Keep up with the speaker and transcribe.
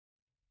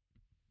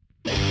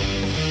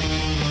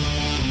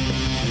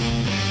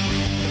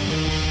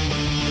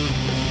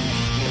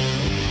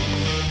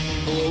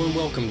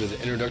welcome to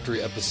the introductory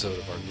episode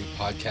of our new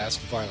podcast,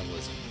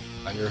 Vinylism.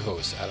 I'm your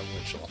host, Adam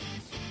Winchell.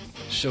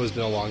 The show has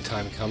been a long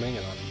time coming,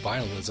 and on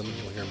Vinylism,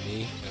 you'll hear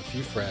me and a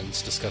few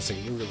friends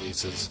discussing new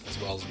releases, as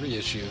well as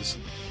reissues,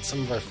 and some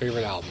of our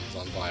favorite albums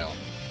on vinyl.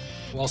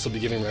 We'll also be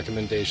giving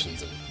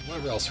recommendations and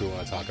whatever else we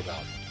want to talk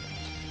about.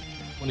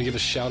 I want to give a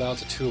shout out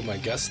to two of my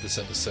guests this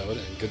episode,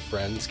 and good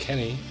friends,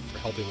 Kenny for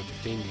helping with the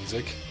theme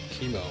music,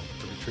 Chemo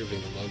for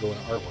contributing the logo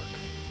and artwork.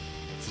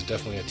 This is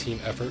definitely a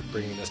team effort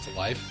bringing this to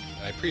life,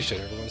 and I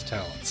appreciate everyone's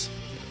talents.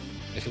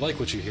 And if you like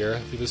what you hear,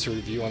 leave us a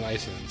review on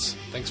iTunes.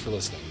 Thanks for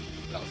listening.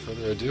 Without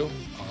further ado,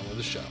 on with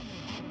the show.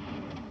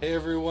 Hey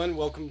everyone,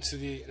 welcome to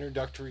the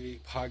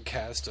introductory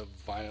podcast of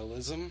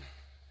Vinylism.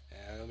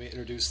 And let me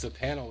introduce the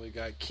panel. We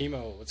got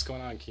Chemo. What's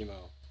going on,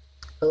 Chemo?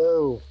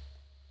 Hello.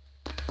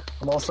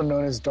 I'm also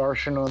known as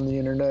Darshan on the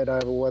internet. I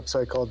have a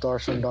website called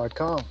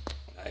darshan.com.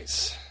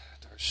 Nice.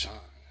 Darshan.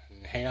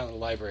 And hang out in the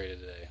library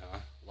today, huh?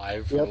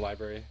 Live from the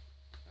library?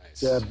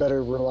 Nice. Yeah,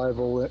 better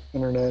reliable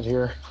internet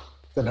here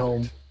than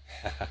home.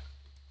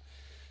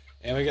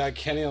 And we got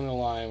Kenny on the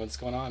line. What's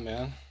going on,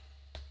 man?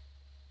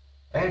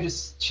 Hey,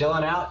 just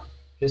chilling out.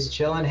 Just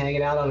chilling,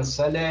 hanging out on a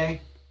Sunday.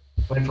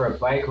 Went for a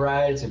bike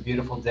ride. It's a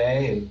beautiful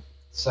day in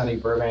sunny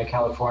Burbank,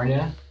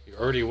 California. You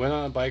already went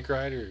on a bike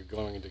ride, or you're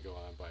going to go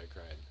on a bike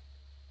ride?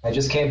 I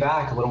just came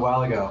back a little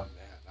while ago.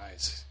 Man,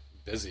 nice.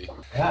 Busy.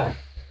 Yeah.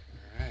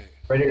 All right.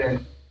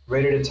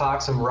 Ready to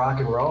talk some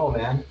rock and roll,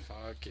 man.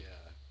 Fuck yeah.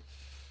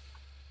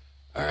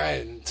 All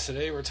right, and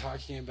today we're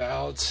talking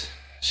about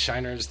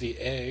Shiner's The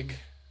Egg.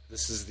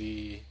 This is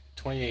the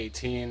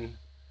 2018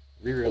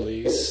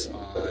 re-release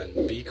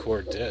on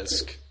B-Core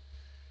disc,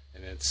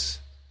 and it's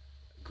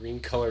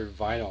green-colored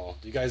vinyl.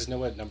 Do you guys know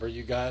what number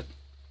you got?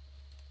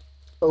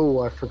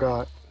 Oh, I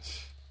forgot.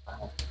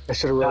 I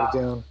should have wrote it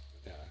down.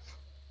 Yeah.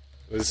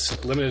 It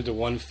was limited to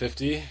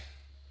 150,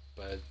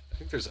 but I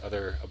think there's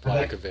a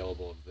black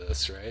available of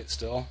this, right,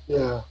 still?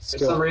 Yeah, still.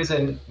 For some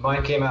reason,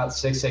 mine came out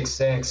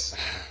 666.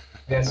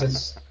 Yes,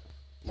 it's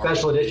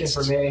special edition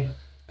for me.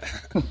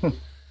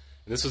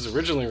 This was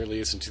originally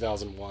released in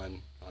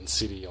 2001 on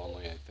CD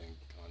only, I think,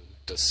 on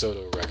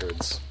DeSoto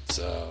Records.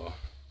 So,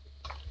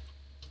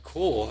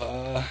 cool.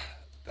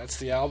 That's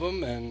the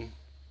album. And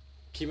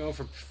Chemo,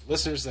 for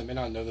listeners that may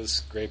not know this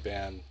great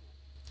band,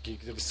 can you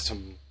give us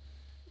some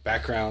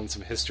background,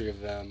 some history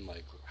of them,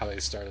 like how they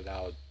started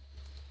out?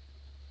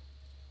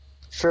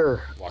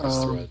 Sure. Walk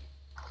us through it.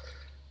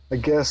 I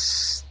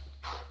guess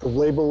the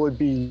label would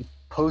be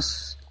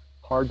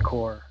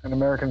Post-Hardcore, an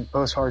American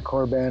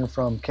post-hardcore band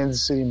from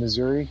Kansas City,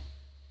 Missouri.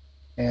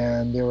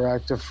 And they were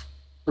active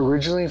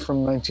originally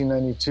from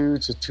 1992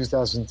 to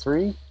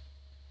 2003.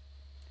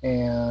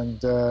 And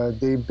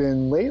they've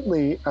been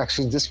lately,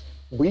 actually this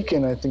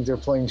weekend, I think they're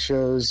playing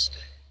shows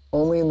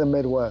only in the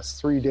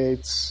Midwest, 3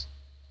 dates.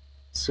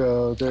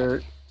 So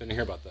they're... Didn't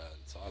hear about that.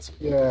 It's awesome.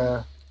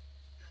 Yeah.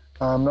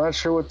 I'm not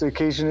sure what the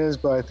occasion is,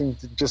 but I think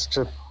just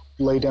to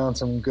lay down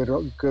some good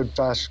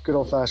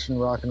old-fashioned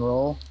rock and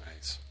roll.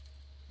 Nice.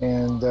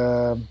 And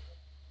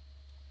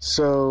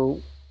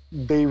so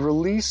they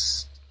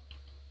released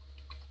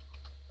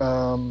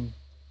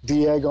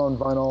The Egg on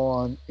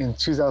vinyl in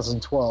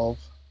 2012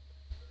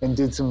 and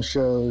did some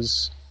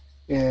shows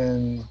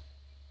in,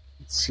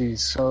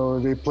 so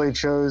they played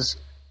shows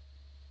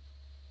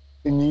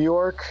in New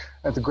York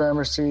at the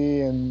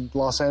Gramercy and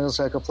Los Angeles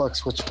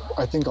Echoplex, which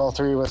I think all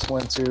three of us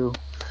went to.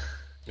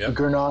 Yep.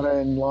 Granada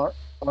and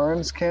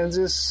Lawrence,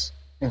 Kansas,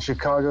 and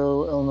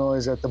Chicago,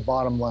 Illinois at the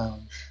Bottom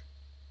Lounge.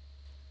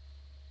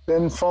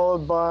 Then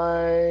followed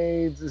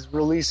by the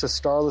release of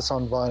Starless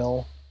on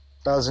vinyl.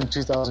 That was in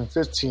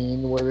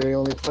 2015, where they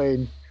only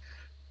played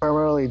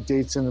primarily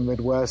dates in the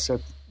Midwest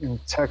in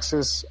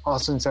Texas,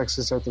 Austin,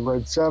 Texas at the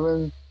Red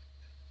 7,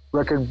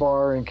 Record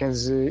Bar in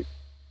Kansas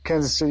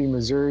City,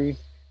 Missouri,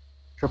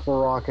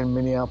 Triple Rock in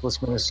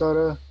Minneapolis,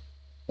 Minnesota,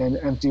 and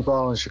Empty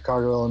Bottle in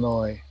Chicago,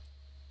 Illinois.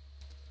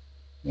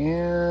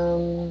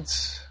 And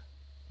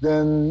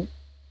then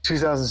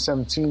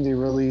 2017, they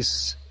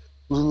released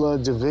Lula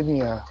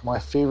Divinia, my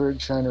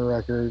favorite Shiner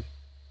record,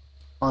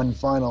 on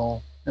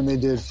vinyl. And they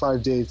did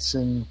 5 dates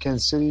in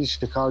Kansas City,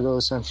 Chicago,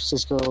 San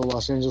Francisco,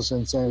 Los Angeles,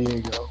 and San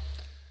Diego.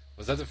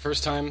 Was that the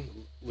first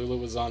time Lula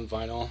was on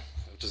vinyl?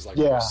 Which is like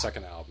their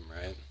second album,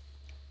 right?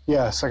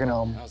 Yeah, second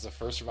album. That was the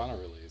first vinyl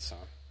release,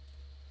 huh?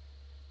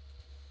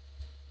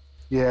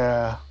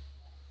 Yeah.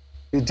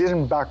 They did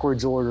in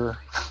backwards order.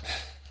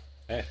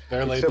 Hey,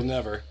 better late than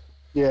never.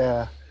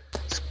 Yeah.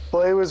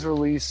 Splay was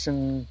released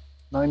in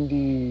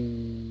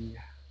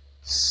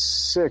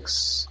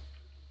 96.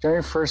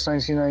 January 1st,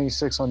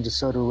 1996 on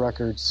DeSoto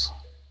Records.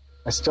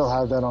 I still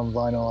have that on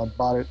vinyl. I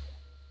bought it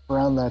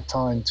around that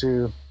time,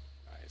 too.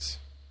 Nice.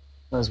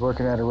 I was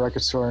working at a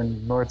record store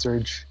in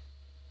Northridge.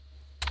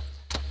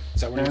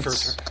 Is that when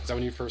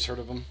you first heard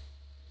of them?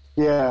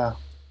 Yeah.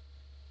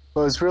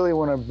 Well, it's really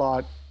when I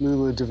bought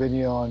Lula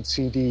Divinia on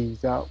CD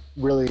that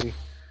really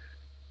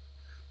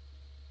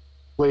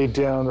laid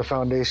down the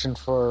foundation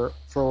for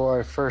when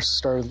I first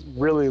started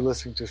really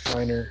listening to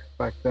Shiner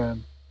back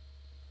then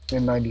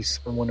in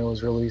 97 when it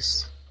was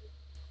released.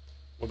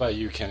 What about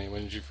you, Kenny?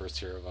 When did you first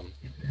hear of him?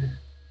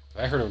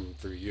 I heard him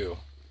through you.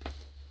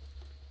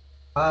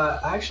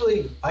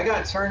 Actually, I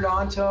got turned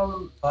on to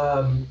him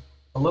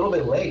a little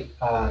bit late.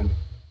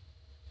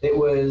 It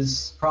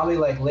was probably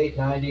like late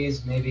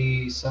 90s,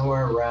 maybe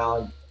somewhere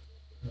around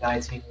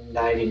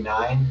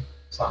 1999,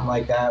 something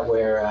like that,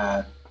 where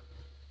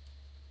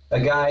a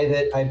guy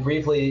that I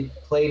briefly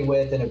played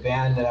with in a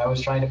band that I was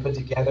trying to put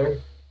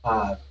together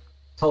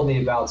told me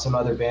about some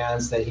other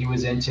bands that he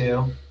was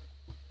into,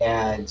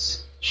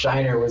 and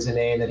Shiner was the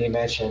name that he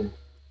mentioned.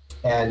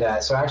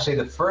 And so actually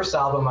the first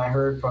album I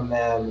heard from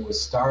them was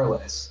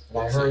Starless, and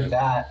I heard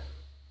that,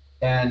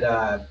 and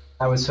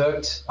I was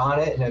hooked on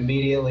it, and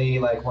immediately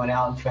like went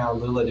out and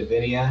found Lula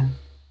Divinia,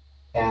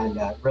 and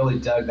really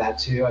dug that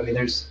too. I mean,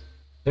 there's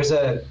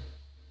a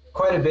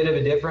quite a bit of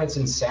a difference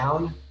in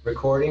sound,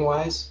 recording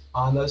wise,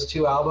 on those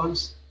two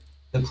albums.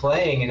 The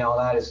playing and all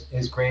that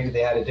is great.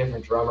 They had a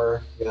different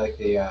drummer, like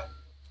they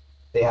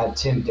had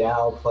Tim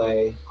Dow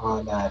play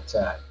on that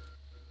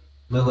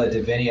Lula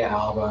Divinia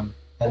album,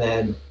 and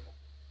then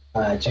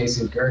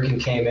Jason Gherkin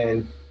came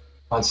in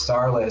on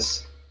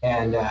Starless,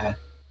 and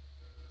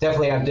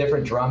definitely have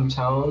different drum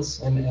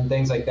tones and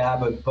things like that,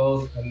 but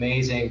both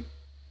amazing,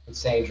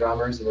 insane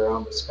drummers in their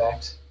own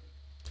respect.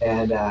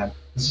 And I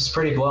was just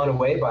pretty blown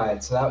away by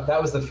it. So that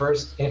was the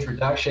first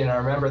introduction. I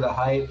remember the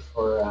hype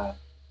for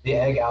the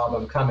Egg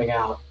album coming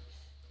out,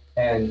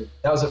 and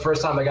that was the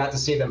first time I got to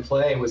see them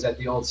play. Was at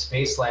the old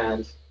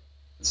Spaceland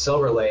in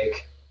Silver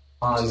Lake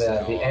on the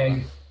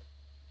Egg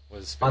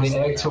on the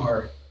Egg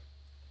tour.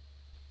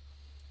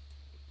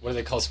 What do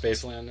they call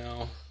Spaceland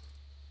now?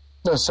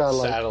 No,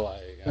 Satellite.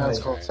 Satellite. Yeah, it's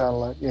called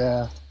Satellite.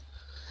 Yeah,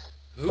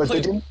 but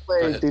played,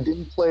 they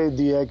didn't play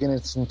the Egg in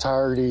its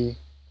entirety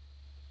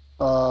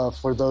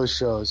for those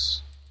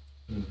shows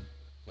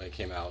when it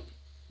came out.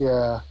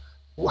 Yeah.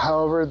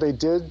 However, they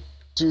did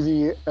do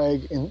the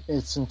Egg in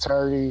its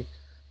entirety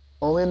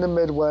only in the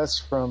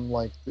Midwest, from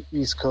like the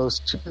East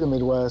Coast to the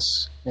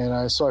Midwest, and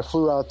I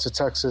flew out to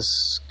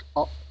Texas,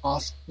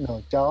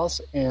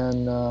 Dallas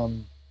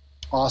and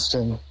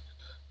Austin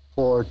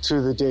for two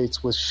of the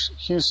dates with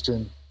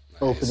Houston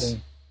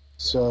opening.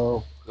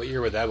 So what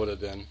year would that have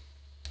been?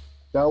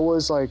 That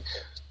was like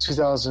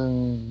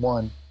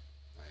 2001.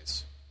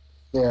 Nice.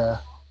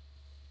 Yeah.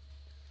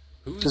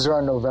 Because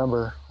around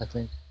November, I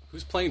think.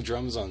 Who's playing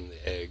drums on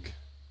the Egg?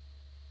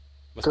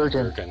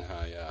 Gherkin.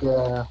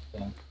 Yeah.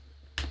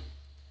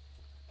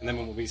 And then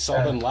when we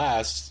saw them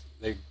last,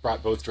 they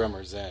brought both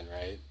drummers in,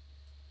 right?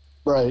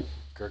 Right.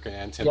 Gherkin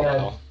and Tim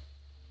Dow.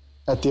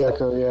 At the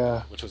Echo,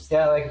 yeah. Which was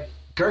like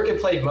Gherkin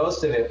played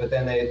most of it, but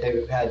then they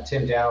had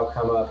Tim Dow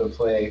come up and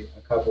play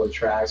a couple of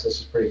tracks. This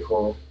is pretty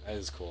cool. That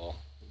is cool.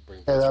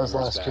 That was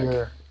last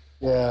year.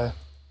 Yeah.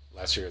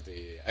 Last year at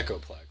the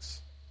Echoplex.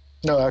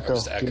 No, Echo.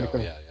 Just Echo.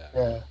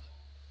 Yeah.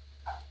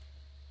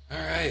 All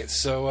right,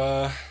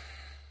 so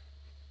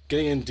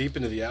getting in deep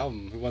into the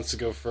album, who wants to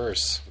go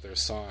first with their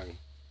song?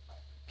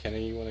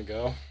 Kenny, you want to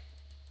go?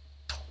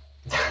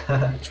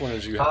 Which one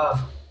did you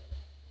have?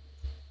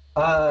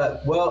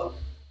 Well,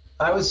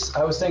 I was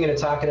thinking of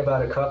talking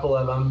about a couple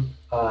of them.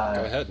 Go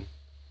ahead.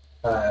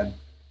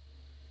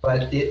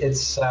 But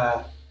it's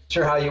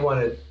sure how you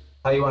want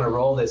to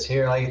roll this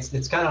here. Like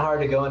it's kind of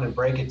hard to go in and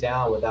break it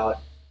down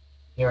without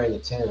hearing the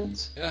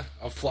tunes. Yeah,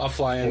 I'll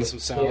fly in some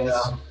sounds.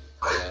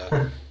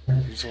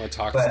 You just want to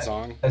talk the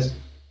song?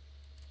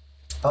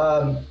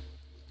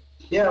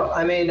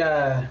 I mean,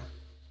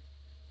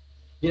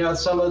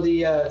 some of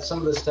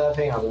the stuff.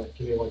 Hang on,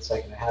 give me 1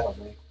 second. I had a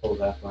link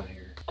pulled up on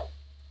here.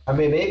 I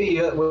mean, maybe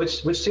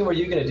which tune were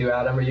you going to do,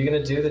 Adam? Are you going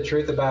to do the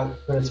truth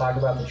about? Going to talk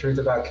about the truth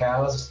about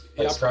cows?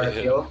 Yeah, I'll probably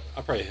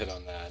hit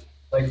on that.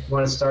 Like,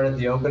 want to start at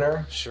the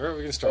opener? Sure,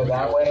 we can start with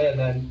that way, and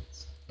then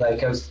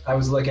like I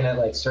was looking at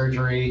like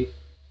Surgery.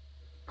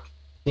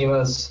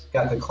 Timo's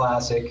got the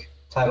classic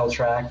title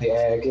track, The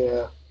Egg.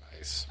 Yeah,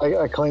 nice.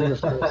 I claim it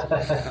first.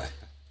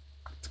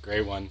 It's a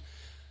great one.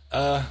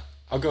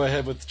 I'll go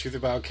ahead with Truth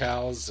About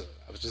Cows.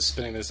 I was just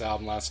spinning this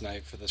album last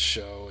night for this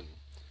show, and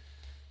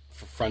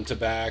from front to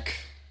back,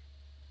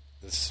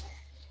 this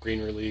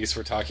green release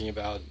we're talking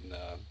about. And,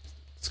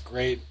 it's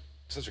great,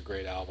 such a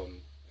great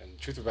album. And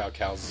Truth About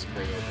Cows is a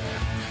great opener.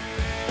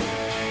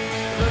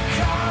 The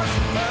cows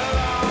are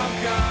all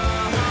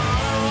gone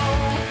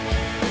home.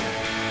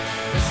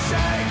 The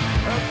shape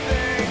of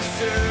things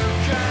to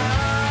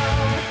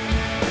come.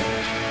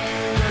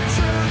 The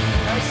truth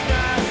has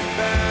not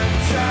been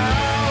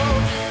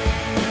told.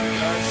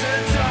 'Cause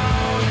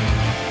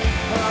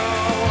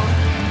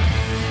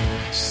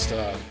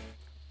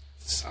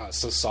it's all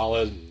so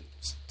solid.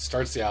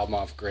 Starts the album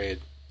off great.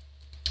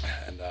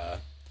 And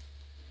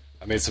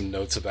I made some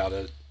notes about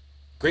it.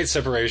 Great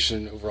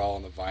separation overall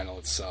on the vinyl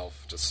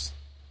itself. Just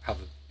how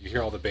you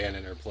hear all the band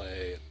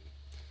interplay,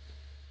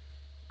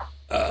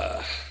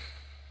 and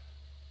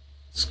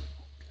it's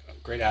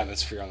great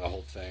atmosphere on the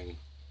whole thing.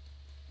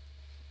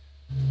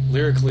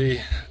 Lyrically,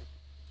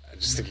 I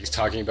just think he's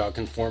talking about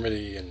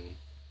conformity, and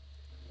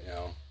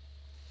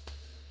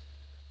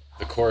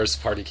the chorus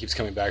part he keeps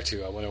coming back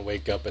to. I want to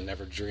wake up and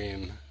never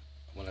dream.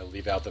 I want to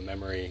leave out the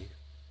memory.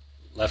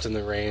 left in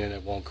the rain and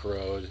it won't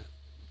corrode.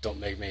 Don't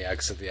make me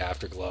exit the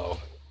afterglow.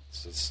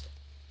 It's just,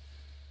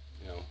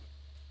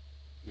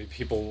 maybe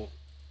people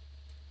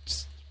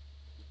just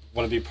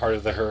want to be part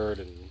of the herd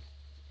and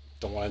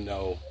don't want to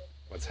know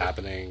what's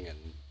happening, and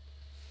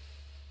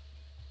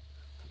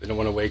they don't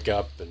want to wake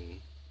up, and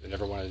they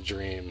never want to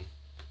dream.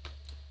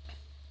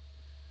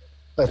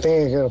 I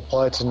think it can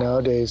apply to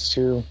nowadays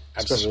too.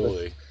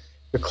 Absolutely.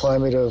 The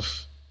climate of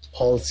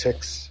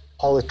politics.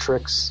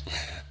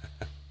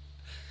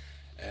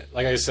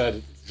 Like I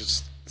said,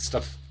 just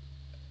stuff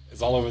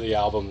is all over the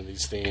album and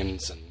these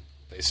themes, and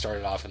they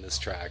started off in this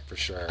track for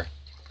sure.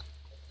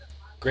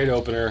 Great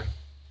opener.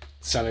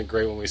 Sounded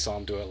great when we saw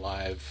him do it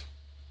live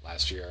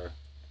last year.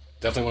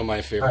 Definitely one of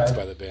my favorites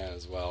by the band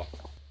as well.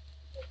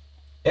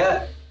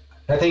 Yeah,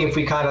 I think if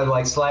we kind of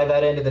like slide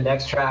that into the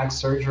next track,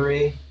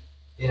 Surgery,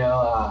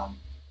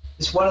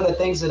 just one of the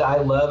things that I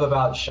love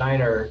about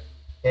Shiner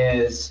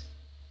is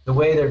the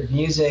way their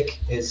music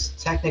is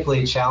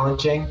technically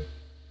challenging,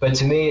 but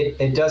to me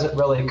it doesn't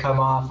really come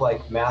off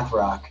like math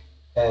rock.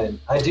 And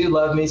I do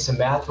love me some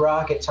math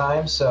rock at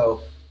times,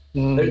 so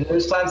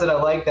there's times that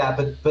I like that,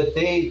 but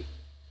they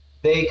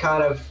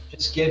kind of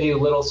just give you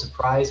little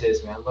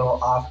surprises, man, little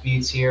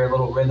offbeats here,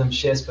 little rhythm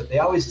shifts, but they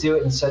always do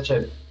it in such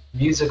a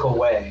musical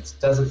way. It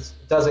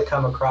doesn't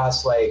come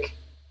across like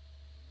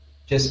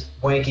just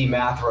wanky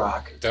math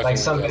rock. Definitely like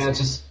some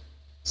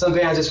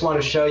bands just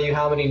want to show you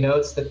how many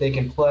notes that they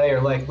can play,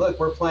 or like, look,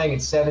 we're playing in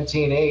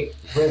 17/8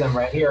 rhythm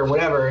right here, or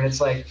whatever, and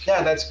it's like,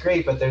 yeah, that's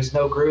great, but there's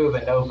no groove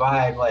and no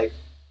vibe. Like,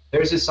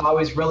 there's just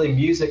always really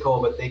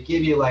musical, but they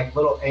give you like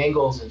little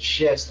angles and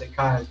shifts that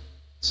kind of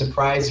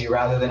surprise you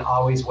rather than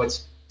always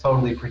what's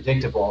totally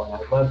predictable, and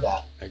I love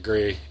that. I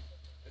agree.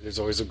 There's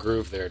always a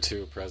groove there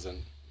too present.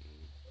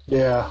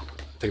 Yeah.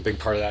 I think a big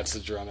part of that's the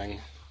drumming.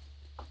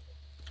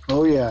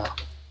 Oh yeah.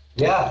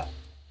 Yeah,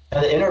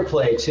 and the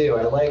interplay too.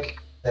 I like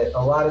that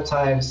a lot of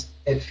times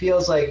it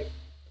feels like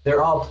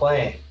they're all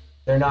playing.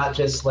 They're not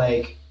just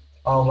like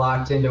all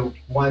locked into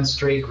one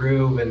straight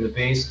groove and the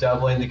bass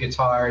doubling the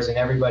guitars and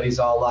everybody's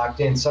all locked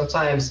in.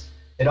 Sometimes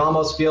it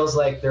almost feels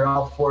like they're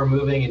all four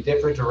moving in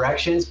different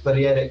directions, but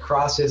yet it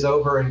crosses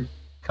over and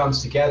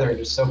comes together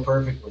just so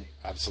perfectly.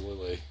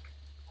 Absolutely.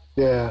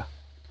 Yeah.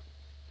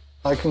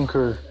 I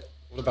concur.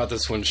 What about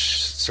this one,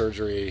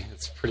 Surgery?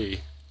 It's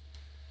pretty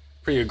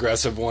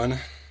aggressive one,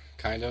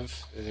 kind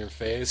of, in your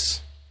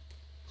face.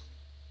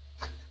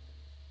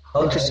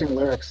 Interesting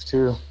lyrics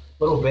too.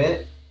 A little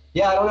bit.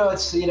 Yeah, I don't know.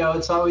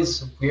 It's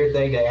always a weird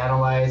thing to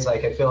analyze.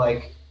 Like, I feel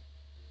like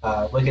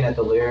looking at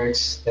the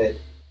lyrics that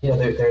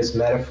there's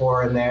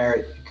metaphor in there.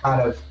 It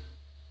kind of,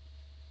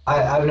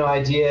 I have no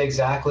idea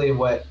exactly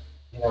what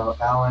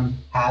Alan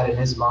had in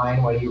his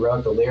mind when he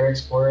wrote the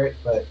lyrics for it,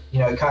 but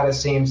it kind of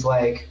seems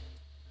like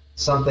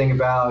something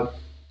about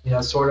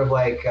sort of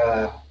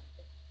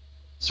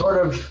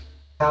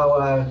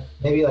how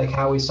maybe like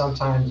how we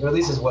sometimes, or at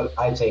least is what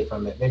I take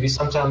from it, maybe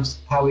sometimes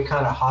how we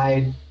kind of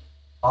hide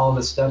all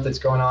the stuff that's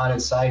going on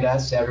inside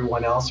us to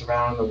everyone else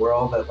around in the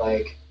world, that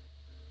like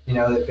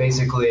that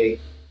basically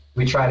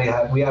we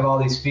have all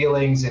these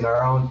feelings in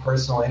our own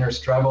personal inner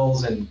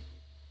struggles, and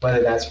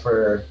whether that's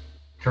for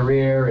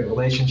career and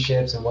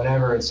relationships and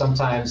whatever, and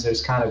sometimes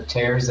there's kind of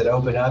tears that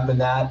open up in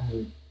that,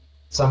 and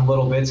some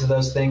little bits of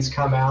those things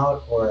come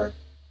out or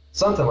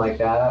something like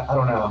that. I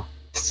don't know.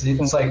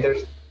 It's like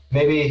there's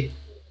maybe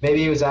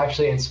he was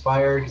actually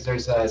inspired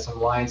because there's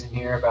some lines in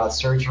here about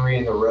surgery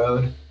and the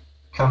road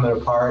coming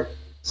apart,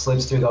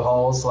 slips through the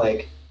holes.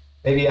 Like,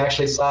 maybe he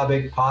actually saw a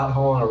big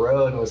pothole in a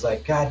road and was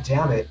like, God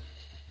damn it,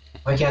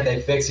 why can't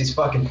they fix these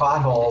fucking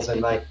potholes?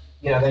 And like,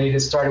 then he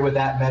just started with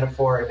that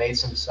metaphor and made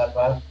some stuff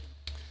up.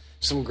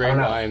 Some great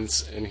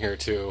lines in here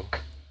too.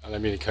 I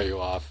don't mean to cut you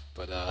off,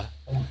 but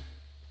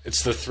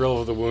it's the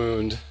thrill of the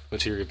wound,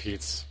 which he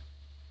repeats.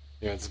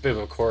 It's a bit of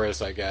a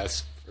chorus, I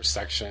guess, or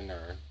section,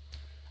 or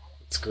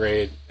it's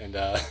great. And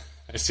I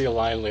see a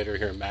line later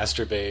here: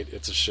 masturbate,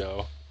 it's a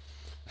show.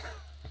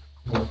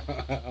 I'm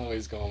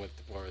always going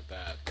more with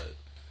that,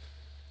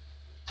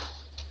 but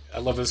I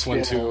love this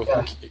one too.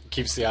 It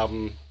keeps the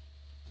album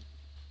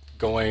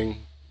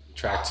going.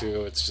 Track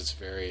 2, it's just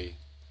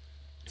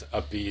it's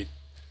upbeat.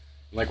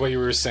 Like what you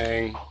were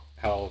saying,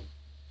 how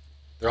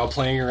they're all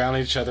playing around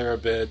each other a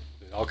bit.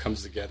 It all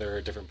comes together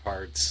at different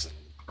parts.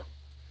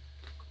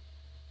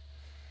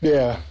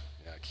 Yeah.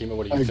 Yeah, Chemo,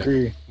 what do you think?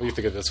 Agree. What do you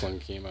think of this one,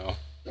 Chemo?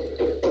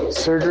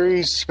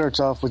 Surgery starts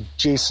off with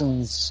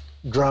Jason's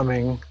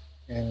drumming,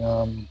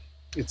 and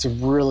it's a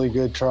really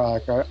good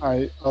track.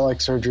 I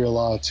like Surgery a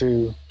lot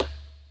too,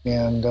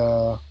 and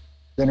the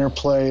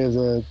interplay of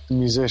the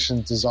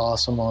musicians is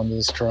awesome on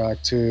this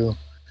track too.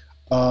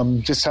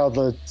 Just how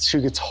the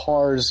two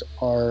guitars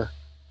are,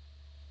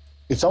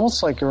 it's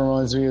almost like it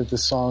reminds me of the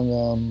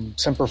song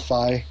Semper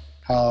Fi,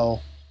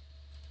 how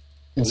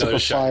in Another Semper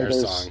Fi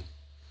there's song.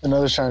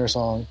 Another Shiner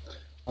song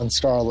on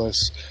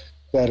Starless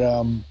that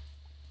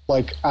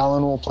like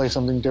Alan will play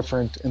something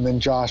different and then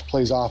Josh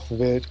plays off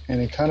of it,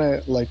 and it kind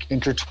of like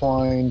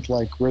intertwined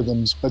like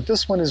rhythms. But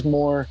this one is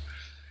more,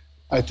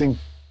 I think,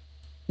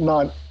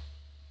 not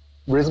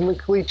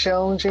rhythmically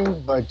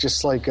challenging, but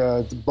just like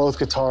both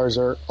guitars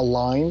are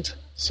aligned.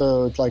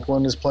 So it's like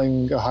one is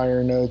playing a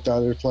higher note, the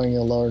other playing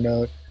a lower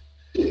note,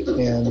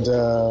 and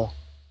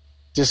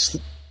just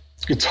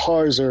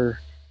guitars are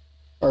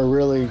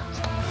really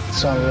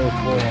sound really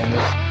cool on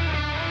this.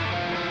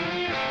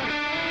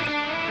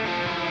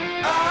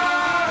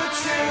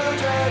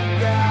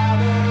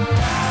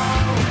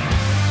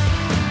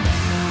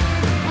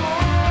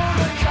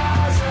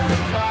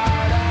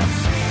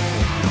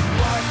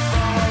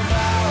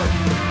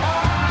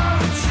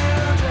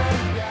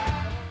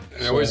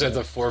 Always at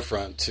the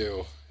forefront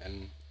too,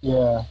 and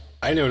yeah,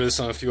 I noticed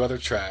on a few other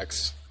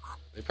tracks,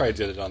 they probably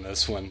did it on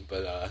this one,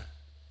 but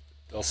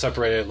they'll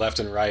separate it left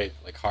and right,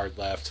 like hard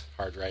left,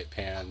 hard right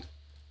pan,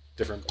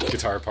 different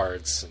guitar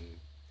parts, and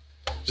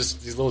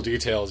just these little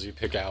details you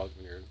pick out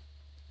when you're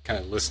kind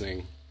of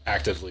listening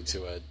actively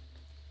to it.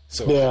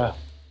 So yeah,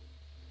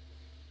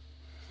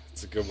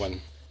 it's a good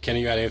one.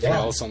 Kenny, you got anything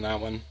else on that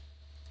one?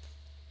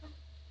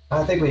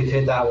 I think we've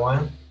hit that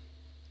one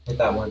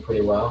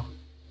pretty well.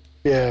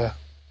 Yeah.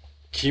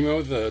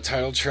 Chemo, the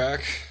title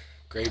track,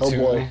 great tune.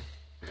 Oh boy.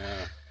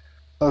 Yeah.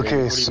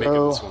 Okay, what do you make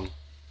of this one?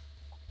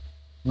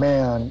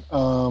 Man,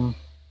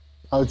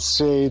 I would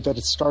say that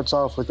it starts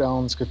off with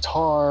Alan's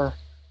guitar,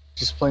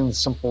 just playing the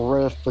simple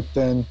riff, but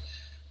then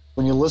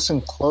when you listen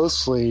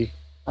closely,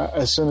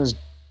 as soon as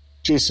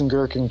Jason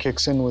Gherkin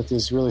kicks in with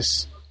his really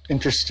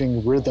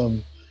interesting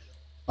rhythm,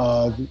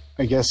 I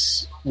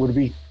guess would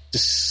be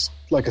just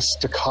like a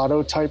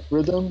staccato type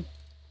rhythm,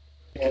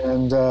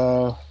 and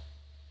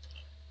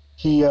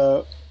he,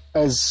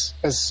 as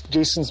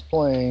Jason's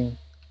playing,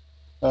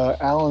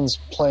 Alan's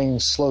playing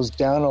slows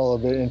down a little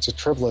bit into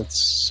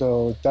triplets,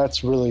 so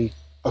that's really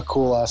a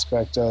cool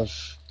aspect of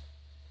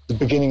the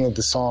beginning of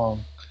the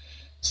song.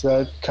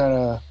 So that kind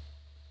of,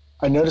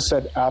 I noticed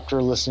that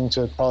after listening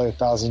to it probably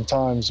 1,000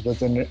 times, but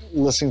then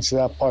listening to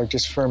that part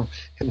just from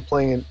him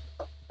playing it,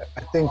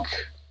 I think,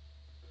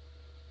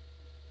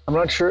 I'm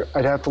not sure,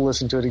 I'd have to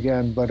listen to it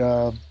again, but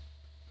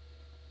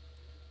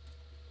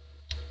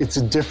it's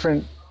a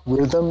different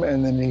rhythm,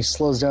 and then he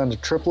slows down to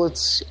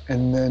triplets,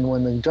 and then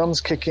when the drums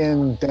kick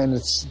in, then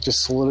it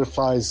just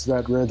solidifies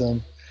that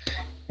rhythm.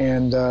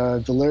 And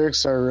the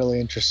lyrics are really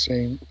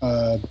interesting.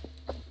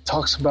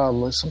 Talks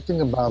about something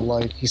about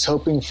like he's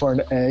hoping for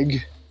an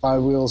egg,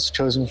 5 wheels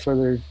chosen for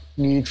their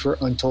need for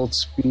untold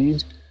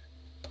speed,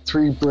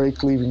 3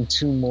 break leaving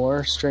 2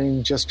 more,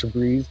 straining just to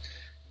breathe.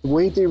 The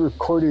way they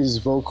recorded his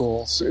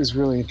vocals is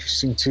really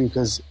interesting too,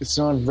 because it's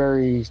not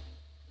very,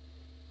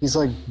 he's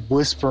like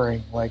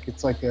whispering, like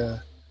it's like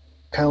a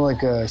kind of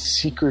like a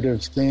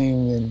secretive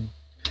thing, and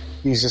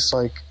he's just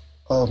like,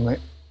 oh my,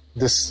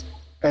 this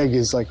egg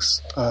is like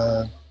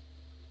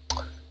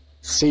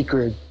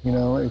sacred, you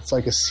know, it's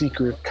like a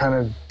secret kind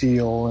of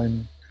deal.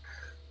 And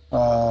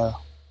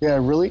yeah,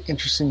 really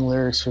interesting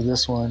lyrics for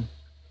this one.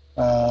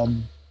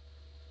 The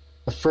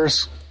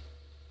first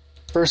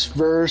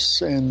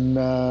verse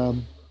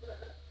and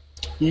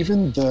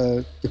even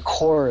the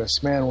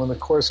chorus, man, when the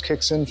chorus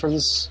kicks in for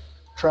this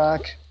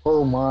track,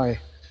 oh my,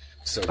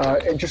 So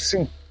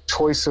interesting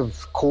choice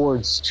of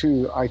chords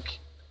too. I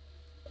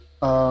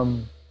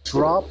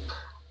drop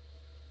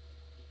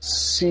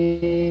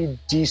C,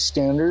 D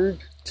standard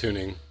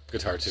tuning,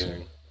 guitar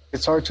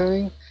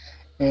tuning,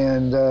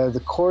 and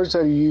the chords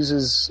that he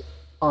uses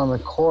on the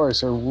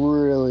chorus are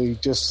really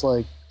just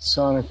like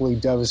sonically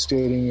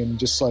devastating, and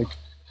just like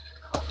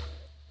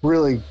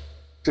really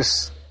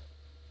just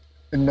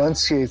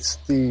enunciates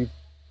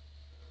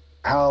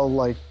how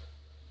like,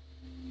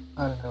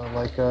 I don't know,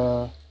 like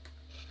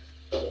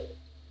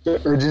the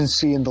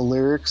urgency in the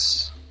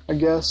lyrics, I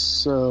guess.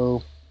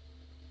 So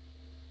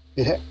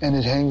it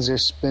hangs there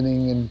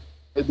spinning and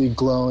brightly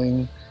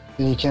glowing,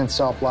 and he can't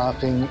stop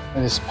laughing,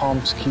 and his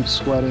palms keep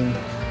sweating.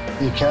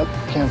 He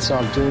can't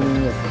stop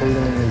dreaming of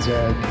cradling his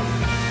egg.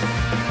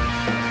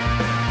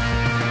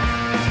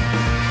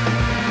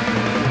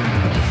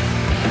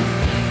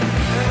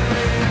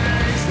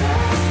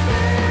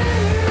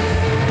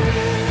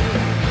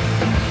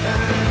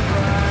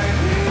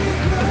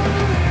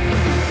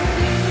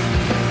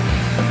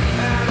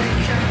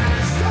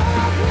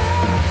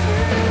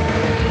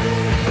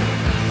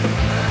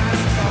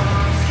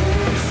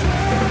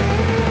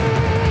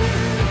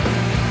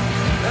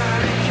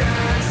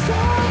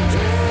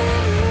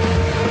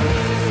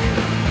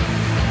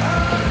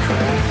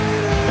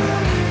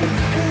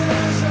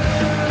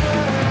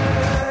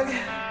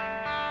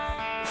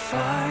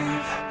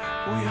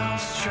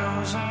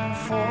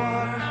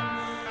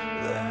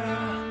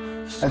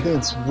 I think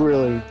it's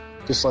really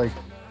just like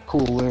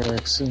cool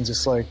lyrics, and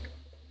just like,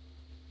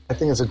 I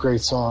think it's a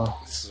great song.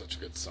 This is such a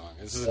good song.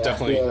 This is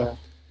definitely, I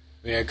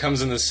mean, it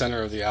comes in the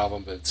center of the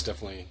album, but it's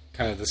definitely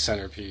kind of the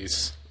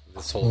centerpiece of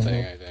this whole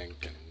thing, I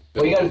think. And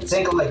well, you got to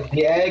think of like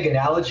the egg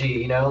analogy,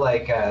 you know,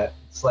 like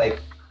it's like,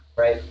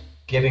 right,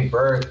 giving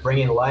birth,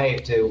 bringing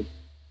life to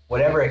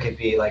whatever it could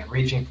be, like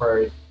reaching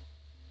for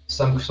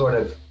some sort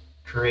of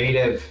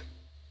creative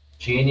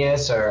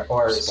genius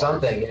or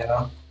something, you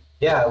know?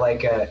 Yeah,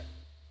 like,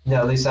 you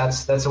know, at least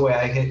that's the way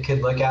I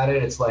could look at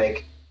it. It's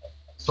like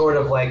sort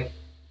of like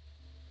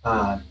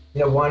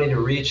wanting to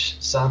reach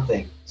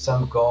something,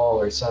 some goal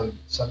or some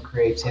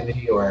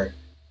creativity, or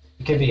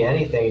it could be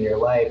anything in your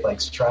life,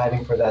 like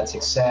striving for that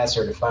success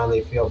or to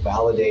finally feel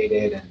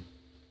validated.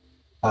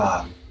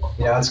 And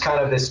it's kind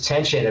of this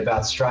tension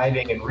about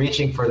striving and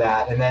reaching for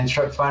that, and then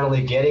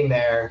finally getting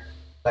there.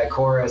 That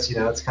chorus,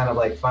 it's kind of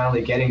like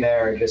finally getting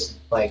there and just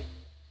like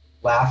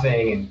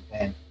laughing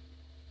and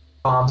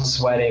palms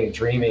sweating,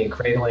 dreaming,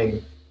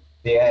 cradling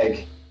the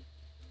egg.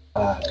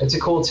 It's a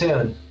cool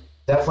tune.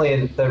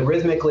 Definitely, the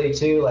rhythmically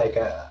too, like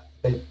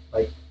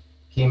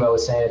Kimo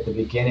was saying at the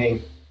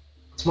beginning,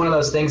 it's one of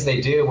those things they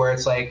do where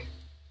it's like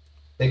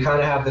they kind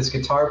of have this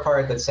guitar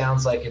part that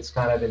sounds like it's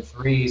kind of in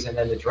threes, and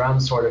then the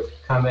drums sort of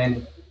come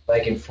in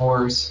like in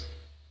fours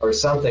or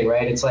something,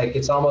 right? It's like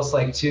it's almost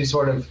like two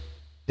sort of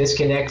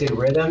disconnected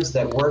rhythms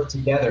that work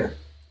together.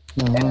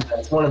 Mm-hmm. And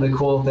that's one of the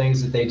cool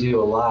things that they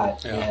do a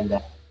lot. Yeah.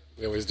 And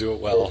they always do it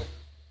well.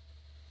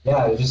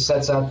 Yeah, it just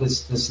sets up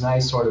this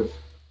nice sort of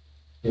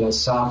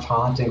soft,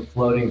 haunting,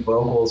 floating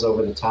vocals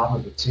over the top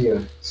of it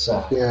too.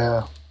 So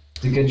yeah,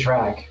 it's a good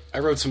track. I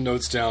wrote some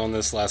notes down on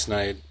this last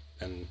night,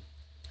 and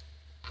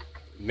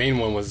the main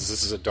one was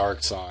this is a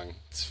dark song.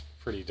 It's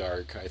pretty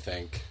dark, I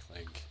think.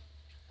 Like,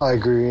 I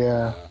agree.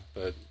 Yeah,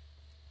 but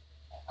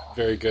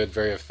very good,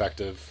 very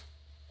effective,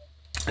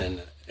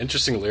 and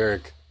interesting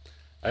lyric.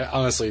 I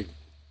honestly,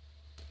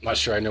 I'm not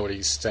sure I know what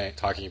he's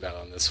talking about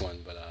on this one,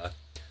 but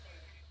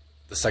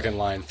the second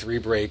line, 3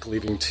 break,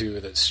 leaving 2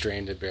 that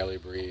strain to barely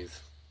breathe.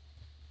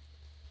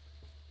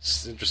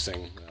 It's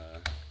interesting.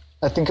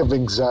 I think of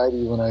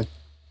anxiety when I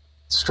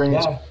strain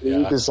to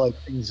breathe is like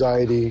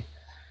anxiety.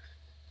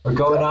 Or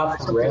going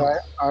off the rails.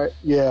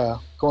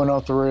 Going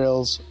off the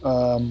rails.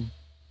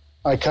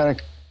 I kind of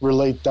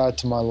relate that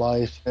to my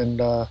life. And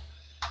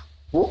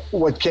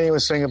what Kenny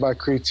was saying about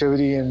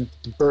creativity and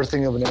the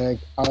birthing of an egg,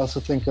 I also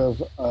think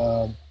of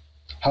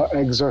how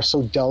eggs are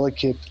so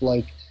delicate.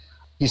 Like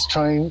he's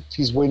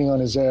waiting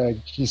on his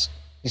egg. He's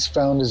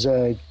found his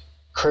egg,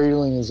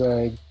 cradling his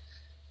egg.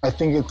 I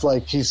think it's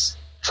like he's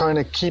trying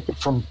to keep it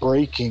from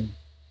breaking.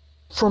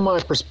 From my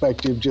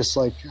perspective, just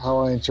like how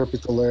I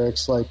interpret the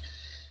lyrics, like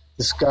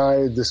this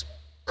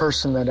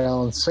person that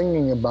Alan's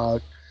singing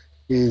about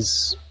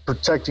is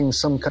protecting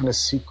some kind of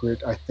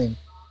secret, I think.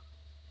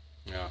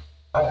 Yeah.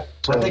 I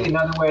think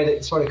another way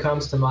that sort of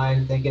comes to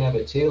mind thinking of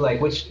it too,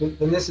 like and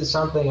this is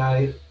something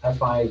I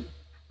find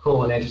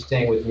cool and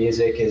interesting with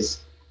music, is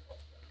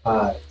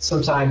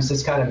sometimes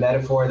this kind of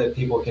metaphor that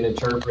people can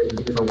interpret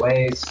in different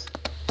ways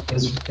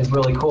is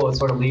really cool. It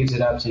sort of leaves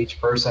it up to each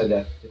person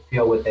to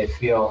feel what they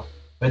feel.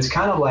 But it's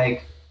kind of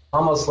like,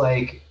 almost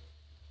like,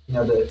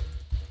 the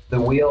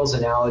wheels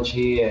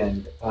analogy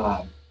and,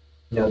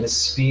 the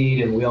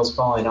speed and wheels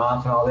falling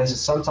off and all this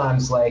is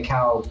sometimes like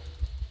how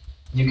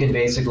you can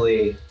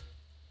basically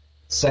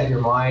set your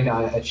mind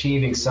on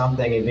achieving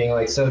something and being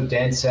like so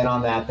dead set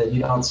on that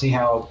you don't see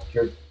how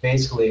you're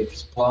basically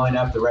just blowing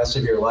up the rest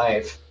of your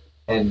life,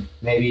 and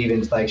maybe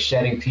even like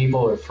shedding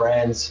people or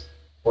friends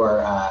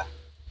or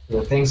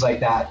things like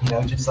that,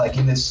 just like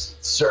in this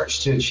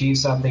search to achieve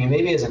something. And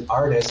maybe as an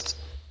artist,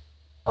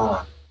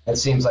 that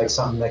seems like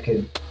something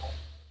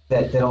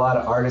that a lot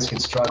of artists can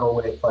struggle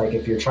with. Like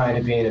if you're trying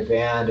to be in a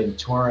band and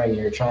touring, and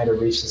you're trying to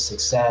reach the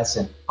success,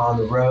 and on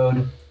the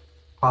road,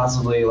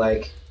 possibly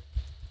like,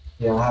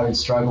 having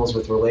struggles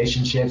with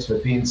relationships,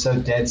 but being so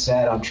dead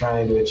set on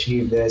trying to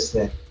achieve this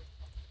that,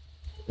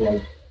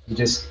 you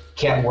just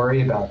can't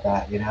worry about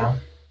that,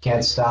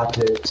 Can't stop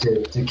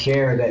to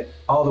care that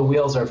all the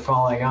wheels are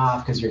falling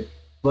off because you're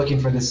looking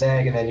for this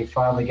egg, and then you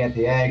finally get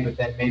the egg, but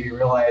then maybe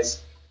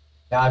realize,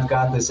 now I've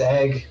got this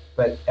egg,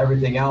 but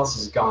everything else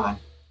is gone.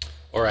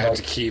 Or I have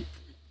to keep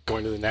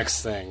going to the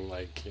next thing,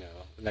 like,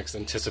 the next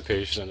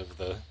anticipation of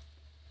the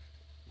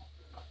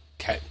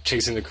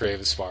chasing the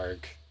creative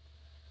spark.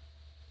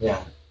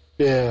 Yeah.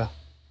 Yeah.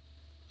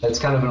 That's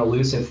kind of an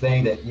elusive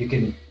thing that you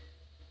can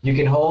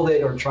hold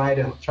it or try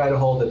to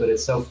hold it, but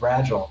it's so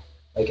fragile,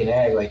 like an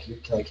egg, like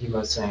Kimo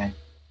was saying.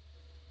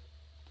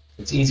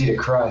 It's easy to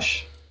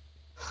crush.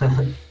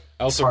 I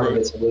also Part of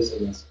its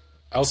elusiveness.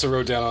 I also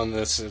wrote down on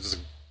this, it was a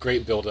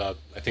great build-up.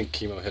 I think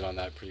Kimo hit on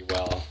that pretty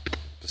well.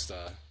 Just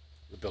the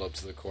build-up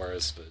to the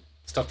chorus, but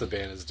stuff the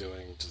band is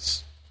doing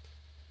just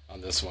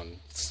on this one.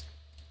 It's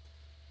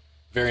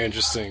very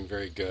interesting,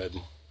 very good.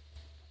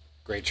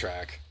 Great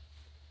track.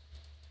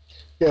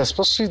 Yeah,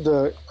 especially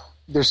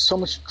there's so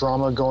much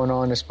drama going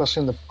on,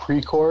 especially in the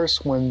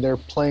pre-chorus when they're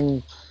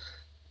playing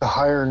the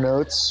higher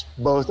notes,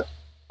 both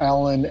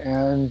Alan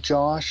and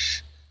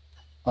Josh.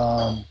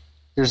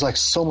 There's like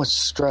so much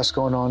stress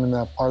going on in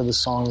that part of the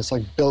song. It's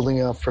like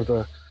building up for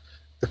the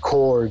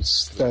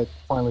chords that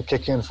finally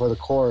kick in for the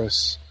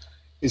chorus.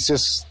 It's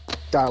just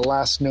that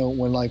last note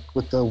when, like,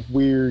 with the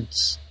weird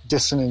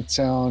dissonant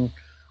sound,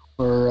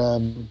 or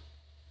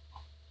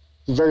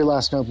the very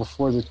last note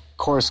before the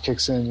chorus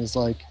kicks in is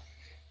like,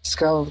 it's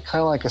kind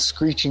of like a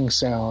screeching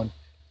sound,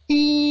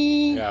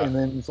 and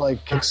then it's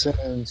like kicks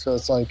in. So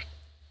it's like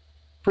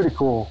pretty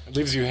cool. It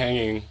leaves you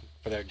hanging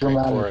for that great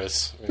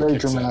chorus. Very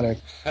dramatic.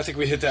 I think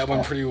we hit that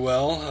one pretty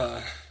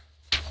well.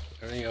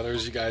 Any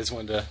others you guys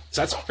wanted to?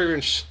 So that's pretty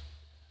much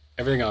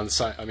everything on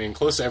side. I mean,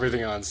 close to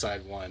everything on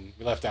side one.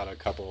 We left out a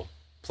couple.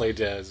 "Play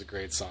Dead" is a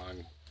great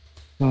song.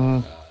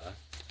 Mhm.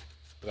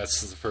 But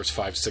that's the first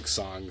 5-6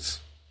 songs.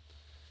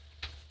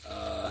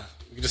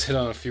 We can just hit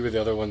on a few of the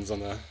other ones on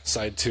the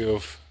side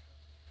two.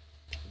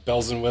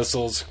 "Bells and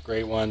Whistles,"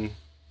 great one.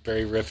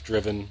 Very riff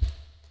driven.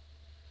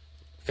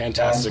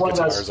 Fantastic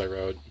guitars I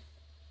wrote.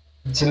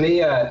 To me,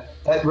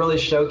 that really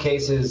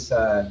showcases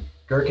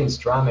Gherkin's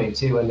drumming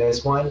too in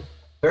this one.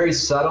 Very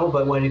subtle,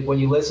 but when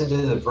you listen to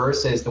the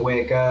verses, the way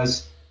it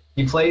goes,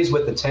 he plays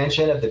with the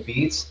tension of the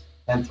beats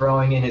and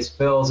throwing in his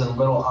fills in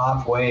little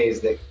off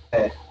ways that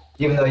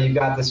even though you've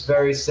got this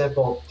very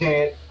simple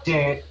dan,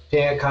 dan,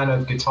 dan kind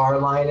of guitar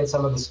line in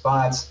some of the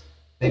spots,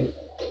 they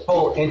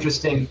pull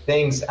interesting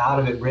things out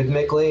of it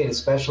rhythmically, and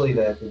especially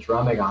the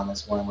drumming on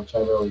this one, which I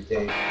really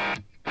dig.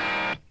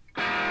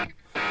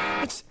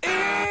 It's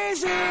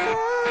easy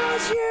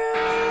as you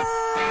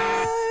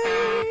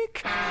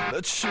like,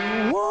 but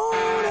you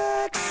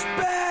won't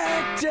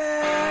expect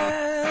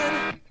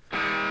it,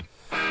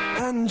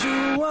 and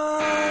you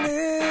want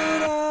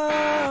it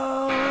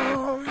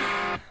all,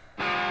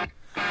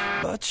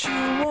 but you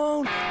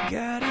won't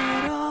get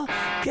it all,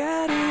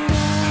 get it all.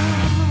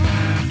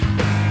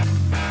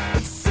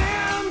 It's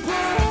simple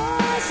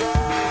as a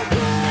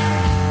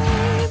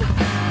game,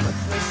 but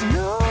there's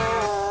no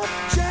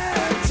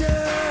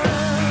objective.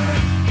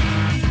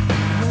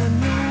 Then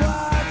you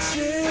watch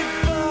it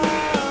fall,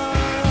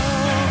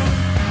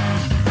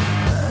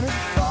 and it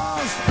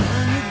falls,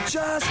 and you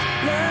just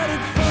let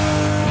it fall.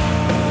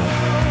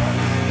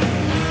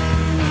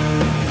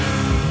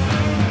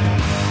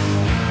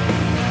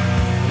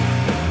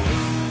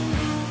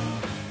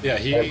 Yeah,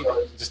 he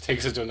just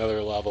takes it to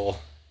another level.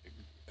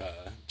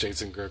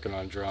 Jason Gherkin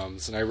on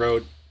drums. And I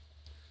wrote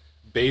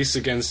bass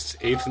against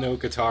eighth note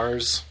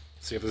guitars.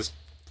 So you have this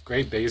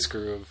great bass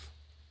groove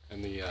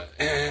and the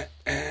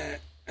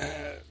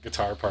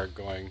guitar part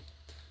going.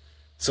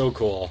 So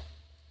cool.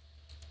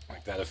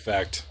 Like that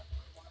effect.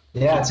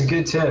 Yeah, it's a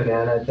good tune,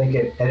 man. I think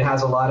it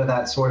has a lot of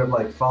that sort of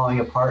like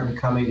falling apart and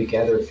coming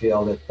together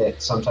feel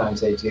that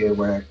sometimes they do,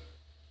 where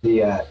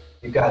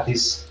you've got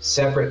these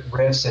separate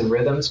riffs and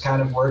rhythms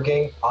kind of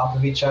working off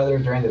of each other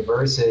during the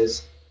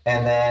verses,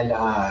 and then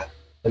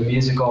the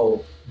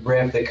musical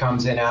riff that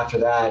comes in after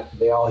that,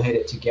 they all hit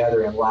it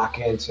together and lock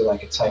into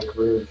like a tight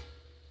groove.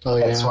 Oh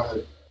yeah.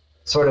 That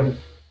sort of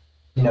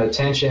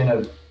tension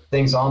of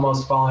things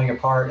almost falling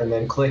apart and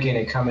then clicking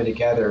and coming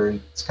together,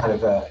 and it's kind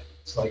of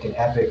it's like an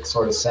epic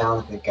sort of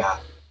sound that they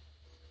got.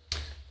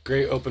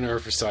 Great opener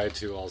for side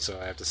two also,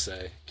 I have to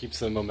say. Keeps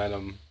the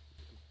momentum,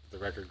 the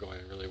record going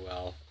really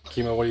well.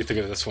 Kimo, what do you think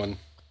of this one?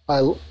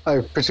 I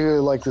particularly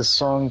like this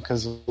song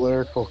because the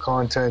lyrical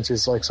content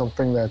is like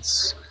something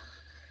it's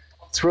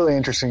really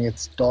interesting.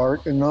 It's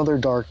dark, another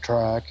dark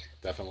track.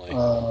 Definitely.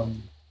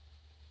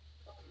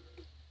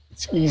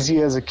 It's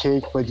easy as a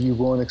cake, but you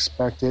won't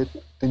expect it.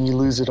 Then you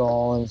lose it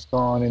all, and it's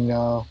gone,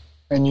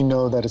 and you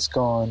know that it's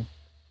gone.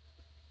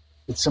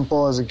 It's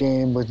simple as a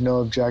game with no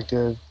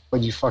objective,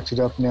 but you fucked it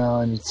up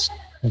now, and it's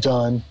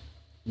done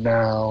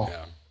now.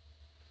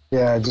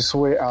 Yeah, just the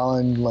way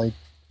Alan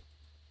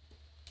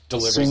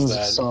delivers sings that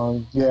the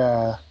song,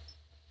 yeah,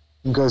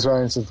 and goes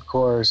right into the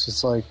chorus.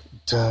 It's like,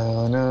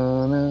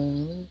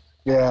 da-na-na-na.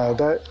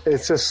 Yeah,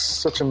 it's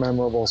just such a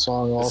memorable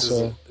song.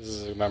 Also, this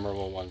is a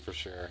memorable one for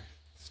sure.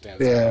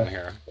 Stands Yeah. out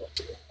here.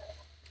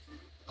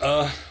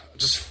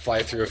 Just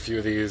fly through a few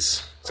of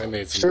these. 'Cause I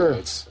made some Sure.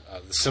 notes.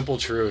 The Simple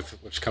Truth,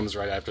 which comes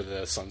right after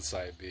this on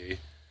side B.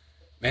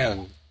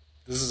 Man,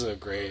 this is a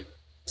great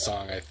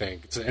song. I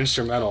think it's an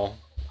instrumental.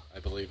 I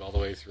believe all the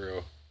way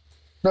through.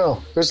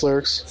 no, there's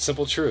lyrics.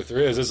 Simple Truth, there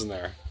is, isn't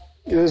there?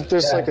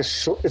 There's like a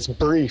short. It's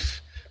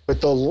brief, but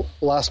the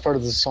last part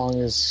of the song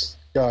is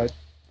got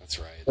That's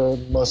right. the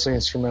mostly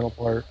instrumental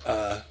part.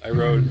 I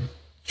wrote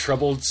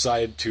Troubled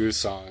Side 2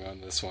 song on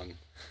this one.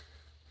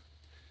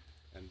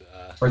 And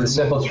For the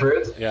Simple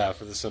Truth? yeah,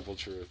 for the Simple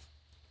Truth.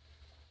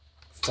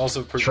 It's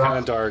also kind Try-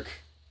 of dark.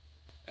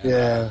 And,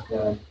 Yeah.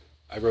 Yeah.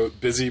 I wrote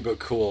Busy But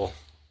Cool,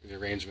 the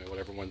arrangement, what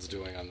everyone's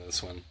doing on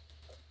this one. And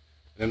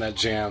then that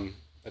jam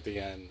at the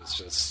end is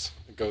just,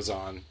 it goes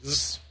on.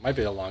 This might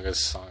be the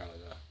longest song on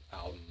the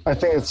album. I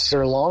think it's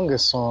their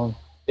longest song.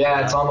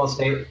 Yeah, it's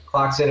almost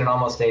clocks in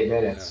almost 8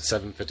 minutes.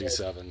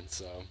 7:57,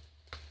 so.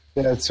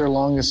 Yeah, it's their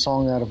longest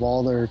song out of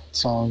all their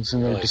songs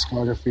in their Really?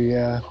 discography.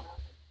 Yeah,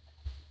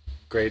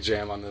 Great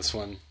jam on this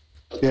one.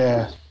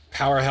 yeah,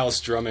 Powerhouse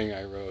drumming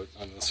I wrote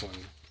on this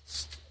one.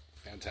 It's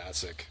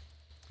fantastic.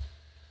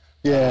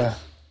 yeah.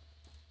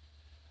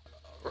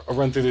 I'll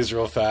run through these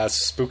real fast.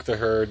 Spook the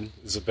Herd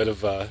is a bit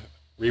of a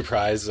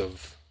reprise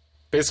of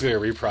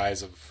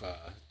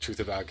Truth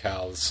About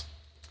Cows.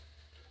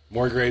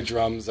 More Grey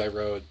Drums I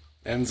wrote.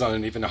 Ends on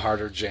an even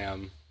harder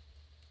jam,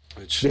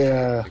 which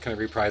Yeah. it kind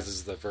of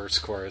reprises the verse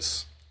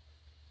chorus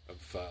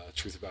of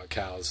Truth About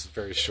Cows.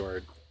 Very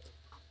short.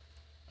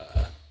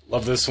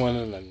 Love this one,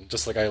 and then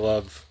just like I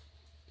love,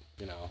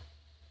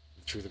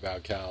 Truth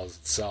About Cows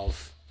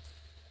itself.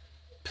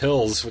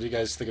 Pills, what do you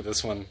guys think of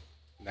this one?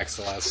 Next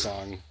to last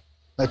song.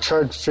 I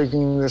tried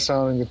figuring this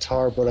out on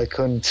guitar, but I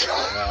couldn't.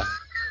 Yeah.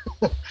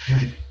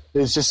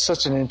 It's just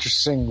such an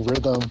interesting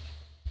rhythm,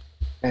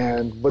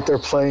 and what they're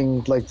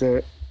playing,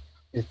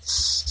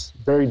 it's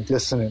very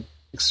dissonant,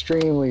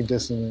 extremely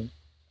dissonant,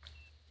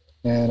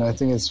 and I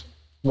think it's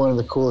one of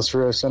the coolest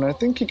riffs. And I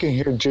think you can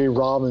hear Jay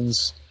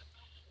Robbins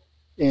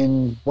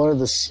in one of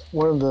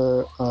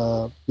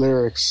the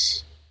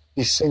lyrics.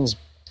 He sings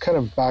kind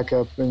of back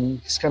up, and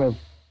he's kind of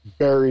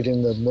buried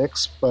in the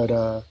mix, but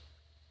I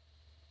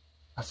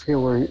forget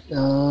where.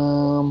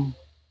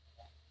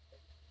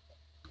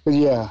 But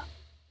yeah,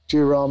 Jay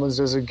Robbins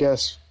as a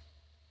guest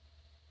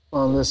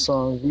on this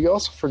song. We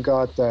also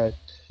forgot that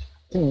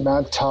I think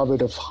Matt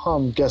Talbot of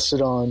Hum guested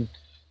on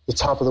The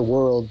Top of the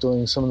World,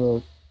 doing some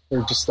of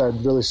just that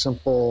really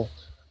simple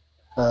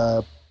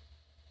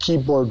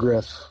keyboard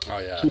riff. Oh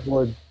yeah.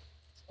 Keyboard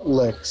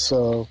lick.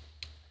 So,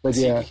 but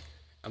yeah.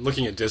 I'm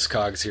looking at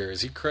Discogs here.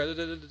 Is he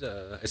credited?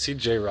 I see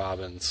Jay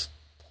Robbins.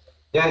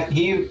 Yeah,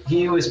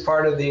 he was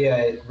part of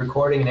the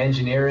recording and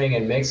engineering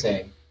and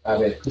mixing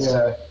of it. Yeah.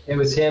 So it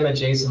was him and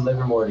Jason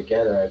Livermore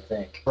together, I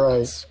think. Right.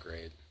 That's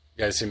great.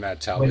 You guys see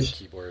Matt Talbot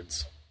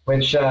keyboards.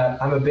 Which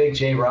I'm a big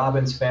Jay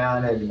Robbins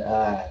fan, and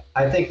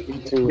I think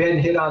we hadn't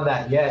hit on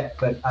that yet,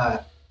 but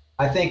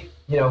I think,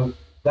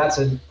 that's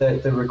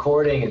the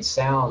recording and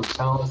sound,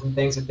 tones and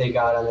things that they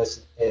got on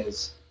this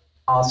is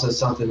also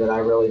something that I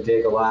really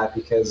dig a lot,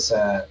 because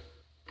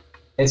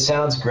it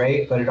sounds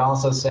great, but it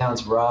also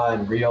sounds raw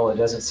and real. It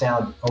doesn't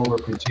sound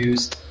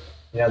overproduced,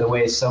 the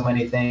way so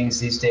many things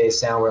these days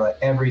sound, where like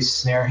every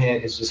snare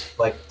hit is just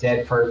like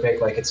dead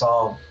perfect, like it's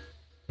all,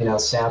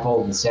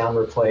 sampled and sound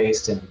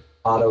replaced and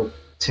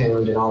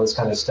auto-tuned and all this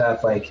kind of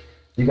stuff. Like,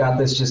 you got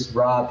this just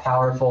raw,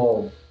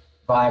 powerful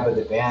vibe of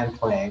the band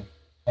playing,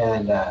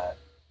 and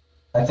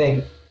I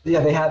think,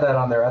 they had that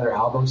on their other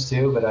albums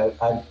too, but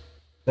I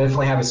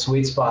definitely have a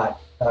sweet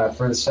spot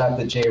for the stuff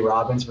that Jay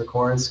Robbins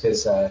records,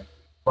 because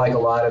like a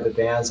lot of the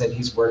bands that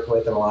he's worked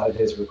with and a lot of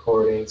his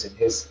recordings and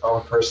his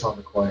own personal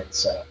recordings.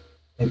 So I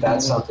think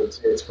that's something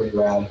too. It's pretty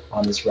rad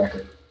on this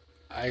record.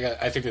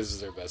 I think this is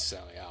their best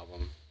sounding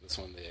album. This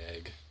one, The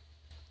Egg,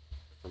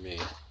 for me.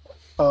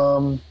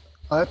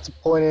 I have to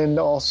point in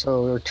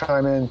also, or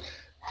chime in,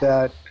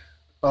 that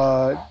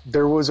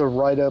there was a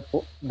write-up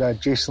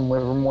that Jason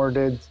Livermore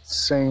did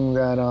saying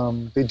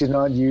that they did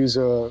not use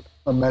a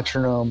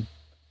metronome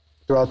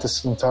throughout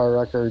this entire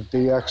record.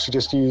 They actually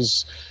just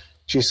used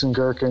Jason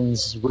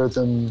Gherkin's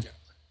rhythm,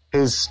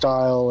 his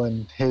style,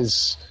 and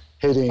his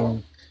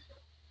hitting.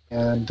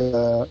 And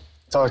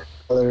talked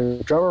to their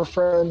drummer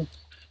friend,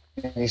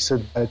 and he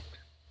said that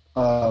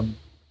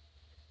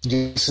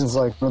Jason's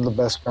like one of the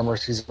best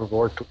drummers he's ever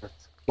worked with.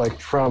 Like,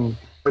 from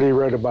what he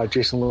wrote about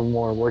Jason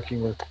Livermore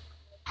working with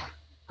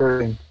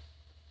Gherkin.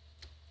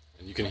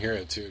 And you can hear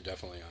it too,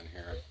 definitely on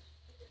here.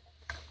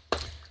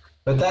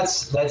 But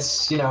that's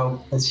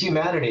it's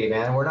humanity,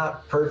 man. We're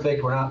not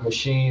perfect. We're not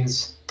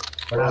machines.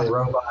 We're not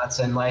robots.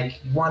 And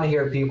you want to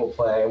hear people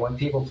play. When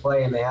people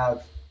play and they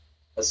have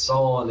a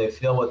soul and they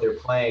feel what they're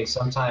playing,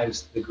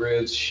 sometimes the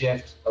grooves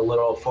shift a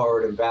little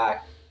forward and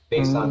back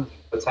based on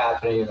what's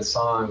happening in the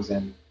songs.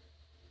 And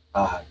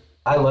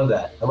I love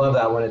that. I love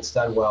that when it's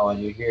done well and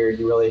you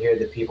really hear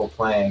the people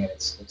playing. And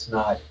it's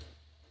not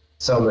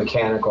so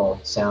mechanical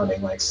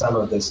sounding like some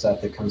of the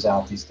stuff that comes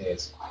out these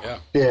days.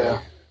 Yeah.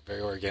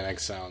 Very organic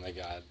sound they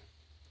got.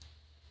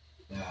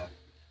 Yeah.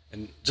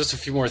 And just a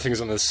few more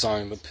things on this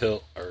song,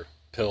 the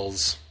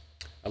Pills.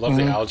 I love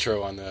the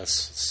outro on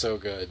this. It's so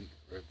good.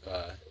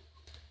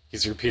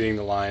 He's repeating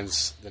the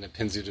lines, then it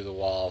pins you to the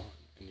wall,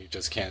 and you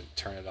just can't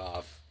turn it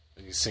off.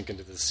 And you sink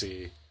into the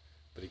sea,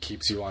 but it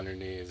keeps you on your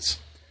knees.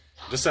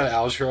 Just that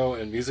outro,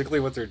 and musically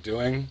what they're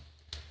doing,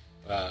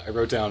 I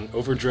wrote down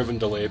overdriven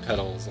delay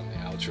pedals on the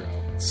outro.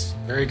 It's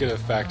very good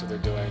effect what they're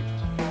doing,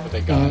 but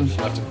they got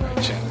the left and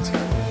right channels here.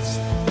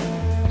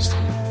 It just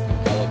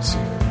envelops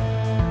you.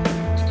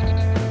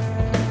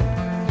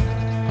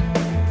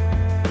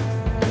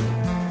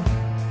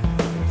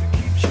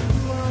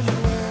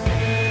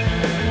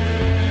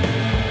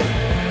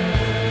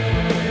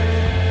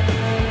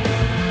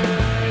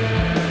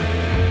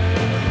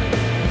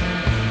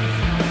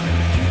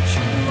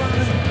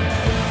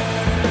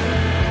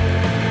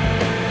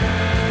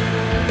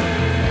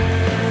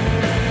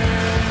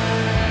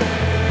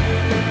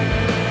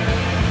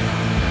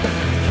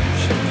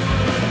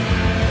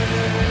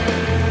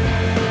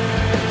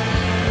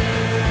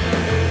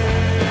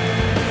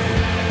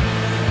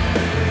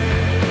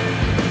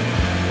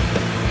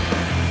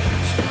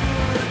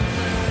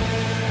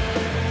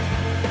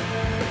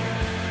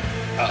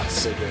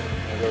 So good.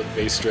 I wrote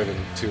bass driven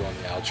too on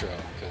the outro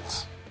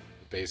because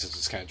the bass is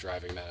just kind of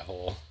driving that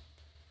whole.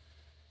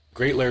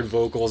 Great layered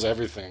vocals,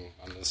 everything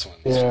on this one.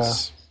 It's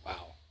just,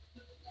 wow.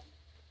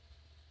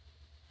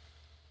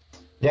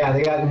 Yeah,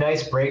 they got a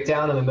nice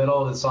breakdown in the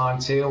middle of the song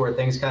too, where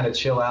things kind of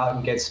chill out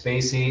and get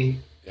spacey.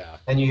 Yeah.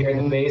 And you hear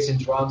the bass and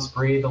drums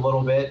breathe a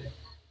little bit.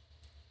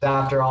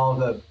 After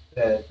all of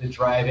the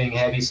driving,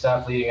 heavy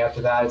stuff leading up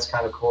to that, it's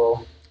kind of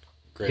cool.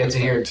 Great Get to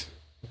hear effect.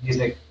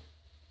 music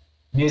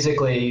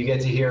musically, you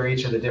get to hear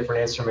each of the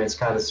different instruments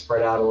kind of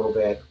spread out a little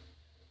bit.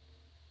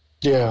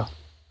 Yeah,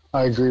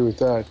 I agree with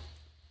that.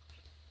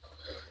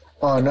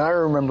 And I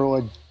remember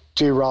what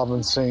Jay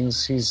Robbins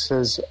sings. He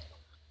says,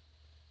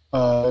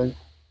 and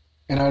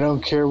I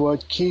don't care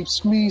what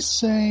keeps me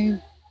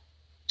sane,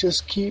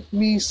 just keep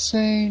me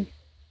sane.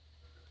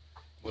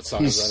 What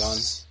song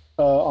is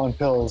that on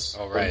Pills.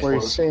 Oh, right. Where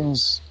he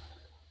sings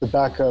the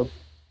backup.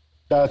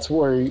 That's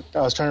where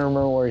I was trying to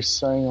remember where he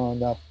sang on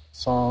that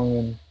song,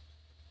 and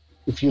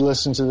if you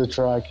listen to the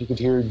track, you could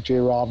hear Jay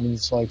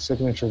Robbins' like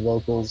signature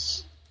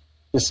vocals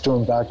just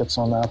doing backups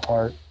on that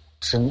part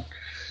to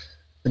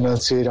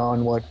enunciate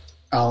on what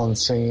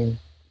Alan's saying.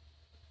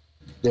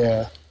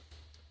 Yeah.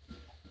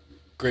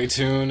 Great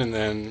tune, and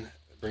then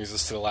it brings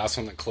us to the last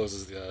one that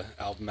closes the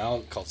album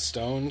out, called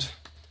Stoned.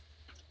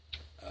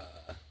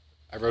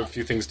 I wrote a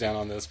few things down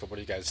on this, but what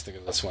do you guys think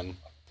of this one?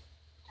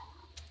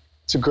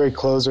 It's a great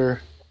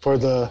closer for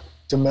the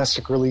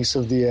domestic release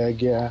of The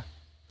Egg, yeah.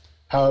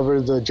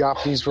 However, the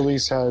Japanese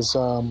release has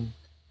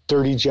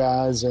Dirty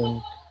Jazz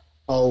and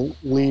I'll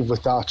Leave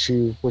Without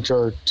You, which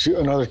are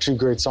another two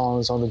great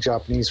songs on the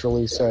Japanese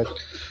release that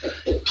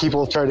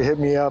people try to hit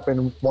me up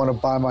and want to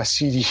buy my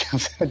CD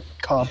of that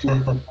copy.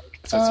 So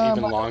it's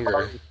even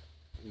longer.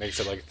 It makes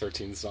it like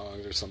 13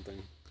 songs or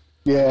something.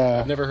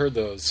 Yeah. I've never heard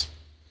those.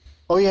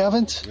 Oh, you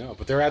haven't? No,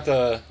 but they're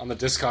on the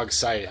Discogs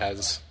site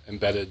has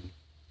embedded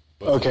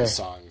both of those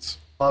songs.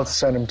 I'll have to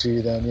send them to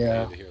you then,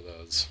 yeah. I need to hear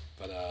those.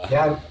 But,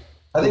 yeah,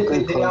 I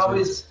think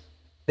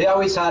they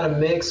always had a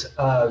mix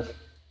of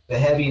the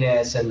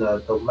heaviness and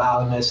the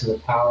loudness and the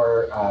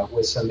power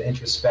with some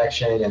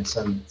introspection and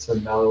some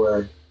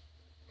mellower,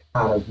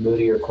 kind of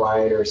moodier,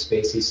 quieter,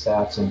 spacey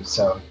stuff. And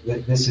so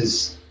this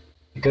is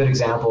a good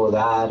example of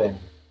that. And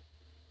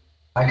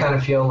I kind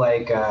of feel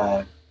like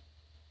Alan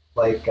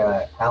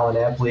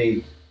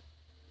Epley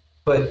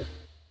put a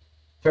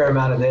fair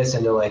amount of this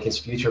into like his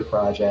future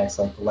projects,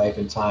 like The Life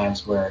and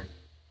Times, where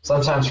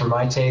sometimes for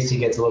my taste he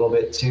gets a little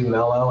bit too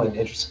mellow and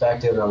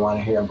introspective, and I want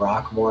to hear him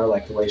rock more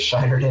like the way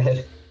Shiner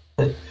did.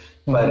 But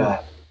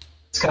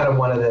it's kind of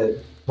one of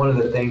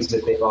the things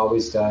that they've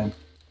always done.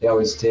 They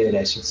always did,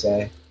 I should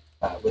say,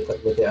 with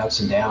the ups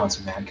and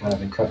downs, man, kind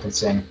of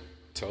encompassing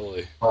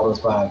totally all those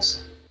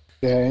vibes.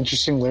 Yeah,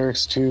 interesting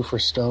lyrics too for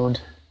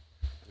Stoned.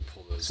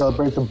 those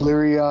Celebrate up. the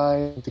bleary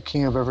eye. The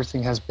king of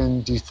everything has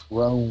been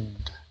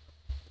dethroned.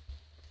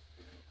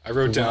 I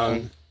wrote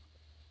down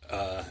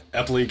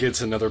Epley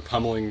gets another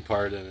pummeling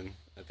part in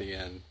at the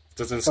end. It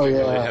doesn't get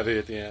really heavy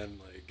at the end.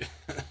 Like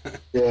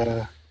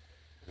Yeah.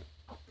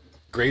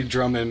 Great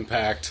drum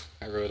impact.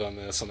 I wrote on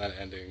this, on that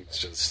ending. It's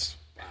just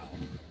wow.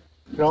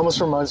 It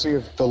almost reminds me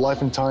of the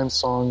Life and Time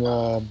song,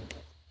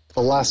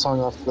 the last song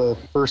off the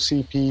first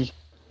EP.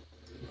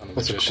 On the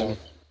What's it Magician. called?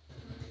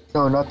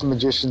 No, not The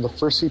Magician. The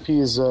first EP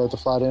is The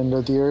Flat End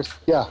of the Earth.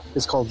 Yeah,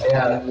 it's called The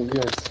Flat End of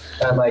the Earth.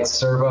 Had like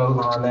servo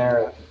on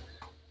there.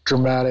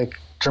 Dramatic,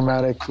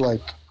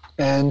 like,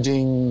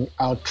 ending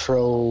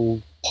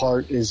outro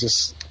part is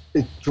just,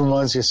 it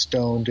reminds you of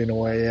Stoned in a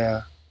way,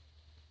 yeah.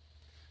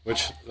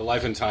 Which the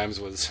Life and Times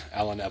was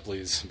Alan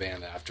Epley's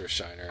band after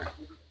Shiner,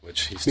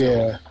 which he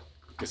still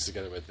gets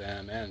together with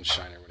them and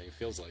Shiner when he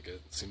feels like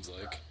it seems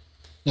like.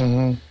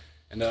 Mm-hmm.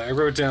 And I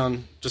wrote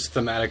down, just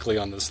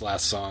thematically on this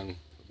last song,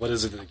 what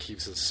is it that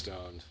keeps us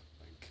stoned?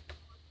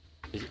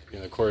 Like,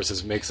 the chorus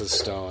is makes us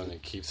stoned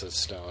and keeps us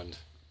stoned.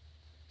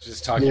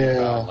 Just talking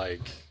about,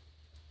 like,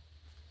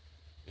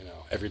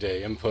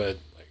 everyday input.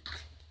 Like,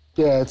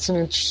 yeah, it's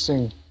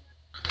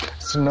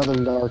another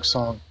dark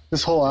song.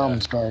 This whole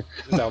album's dark.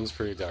 This album's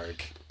pretty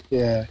dark.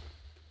 Yeah,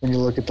 when you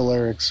look at the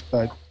lyrics.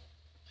 But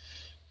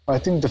I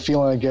think the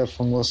feeling I get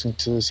from listening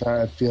to this,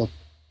 I feel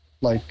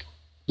like,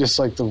 just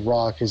like the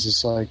rock is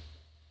just like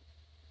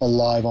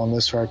alive on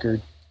this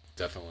record.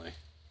 Definitely.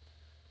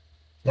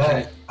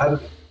 Yeah, Go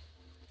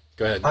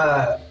ahead.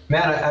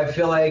 Man, I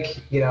feel like,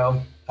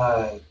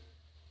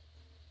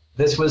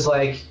 this was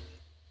like,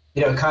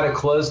 kind of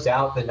closed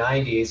out the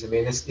 90s. I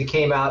mean, it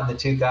came out in the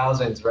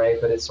 2000s, right?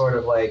 But it's sort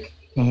of like,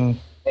 in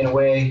a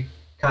way,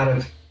 kind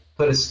of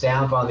put a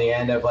stamp on the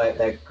end of like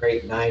that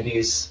great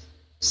 90s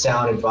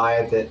sound and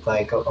vibe that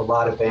like a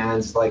lot of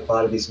bands, like a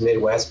lot of these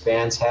Midwest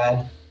bands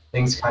had.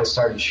 Things kind of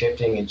started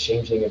shifting and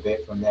changing a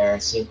bit from there,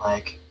 it seemed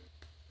like.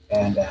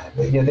 And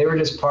they were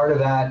just part of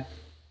that.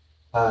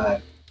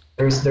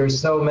 There's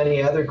so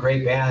many other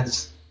great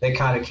bands that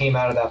kind of came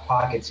out of that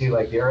pocket too.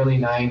 Like the early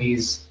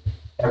 90s,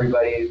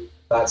 everybody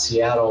thought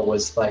Seattle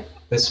was like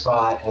the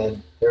spot,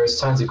 and there was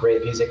tons of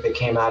great music that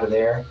came out of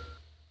there.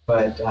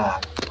 But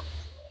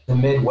the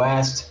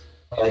Midwest,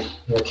 like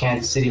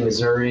Kansas City,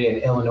 Missouri,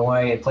 and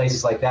Illinois, and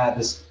places like that,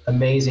 this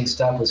amazing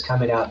stuff was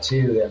coming out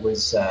too. That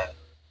was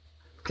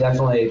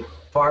definitely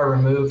far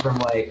removed from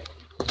like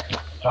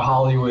the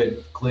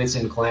Hollywood glitz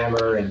and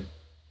glamour and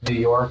New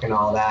York and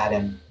all that.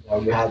 And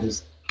you had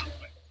these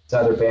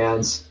other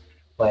bands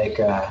like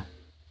Molly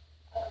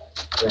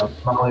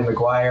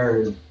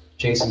McGuire, who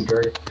Jason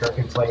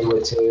Gherkin played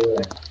with too,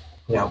 and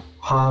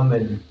Hum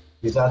and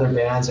these other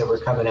bands that were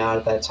coming out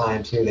at that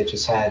time too, that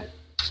just had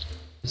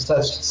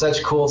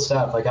such cool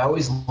stuff. Like I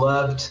always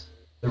loved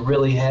the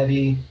really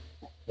heavy,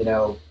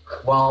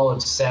 wall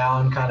of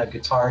sound kind of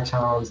guitar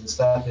tones and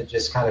stuff that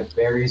just kind of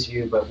buries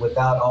you, but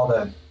without all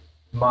the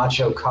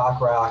macho cock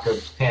rock of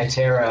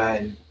Pantera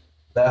and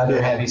the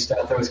other heavy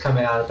stuff that was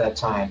coming out at that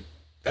time.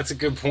 That's a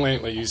good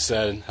point, what you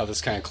said, how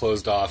this kind of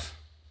closed off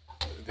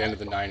at the end of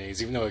the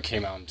 90s, even though it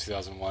came out in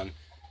 2001.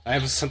 I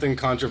have something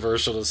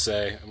controversial to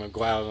say. I'm going to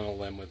go out on a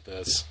limb with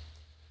this.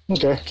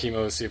 Okay.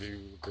 Chemo, see if you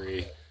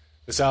agree.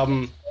 This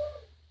album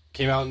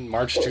came out in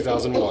March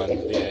 2001,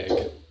 The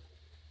Egg,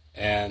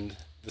 and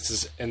this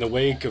is in the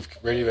wake of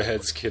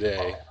Radiohead's Kid A.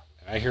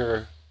 And I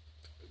hear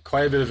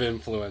quite a bit of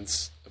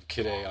influence of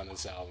Kid A on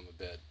this album a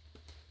bit.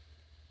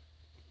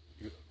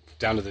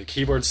 Down to the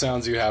keyboard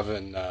sounds you have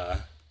in,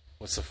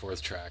 what's the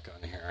fourth track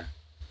on here?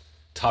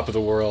 Top of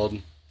the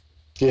World.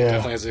 Yeah.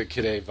 Definitely has a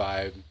Kid A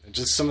vibe. And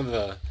just some of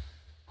the,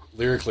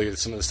 lyrically,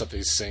 some of the stuff that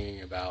he's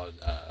singing about,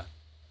 I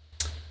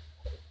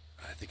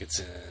think it's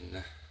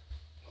in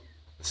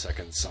the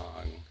second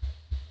song.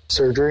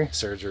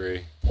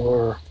 Surgery.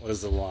 Or what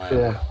is the line?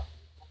 Yeah.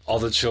 All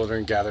the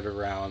children gathered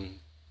around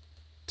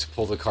to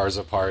pull the cars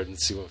apart and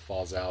see what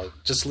falls out.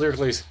 Just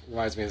lyrically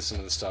reminds me of some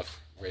of the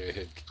stuff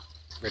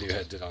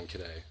Radiohead did on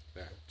Kid A.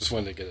 There. Just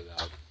wanted to get it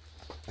out.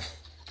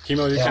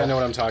 Chemo, you kind of know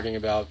what I'm talking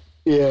about.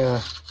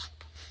 Yeah.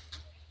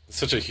 It's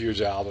such a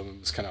huge album.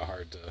 It was kind of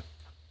hard to...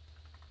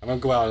 I'm going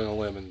to go out on a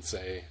limb and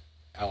say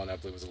Alan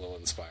Epley was a little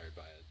inspired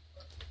by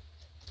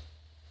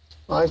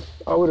it.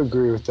 I would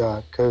agree with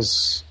that,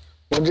 because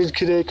when did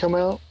Kid A come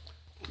out?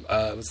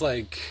 It was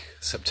like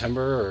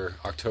September or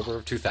October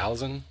of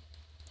 2000. It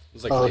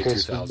was like late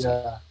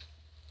 2000.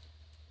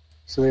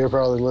 So they were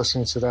probably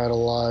listening to that a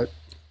lot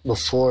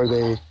before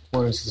they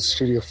went into the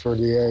studio for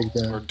The Egg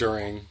then. Or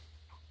during.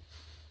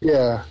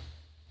 Yeah.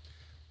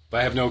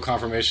 But I have no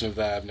confirmation of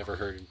that. I've never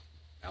heard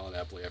Alan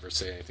Epley ever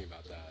say anything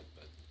about that.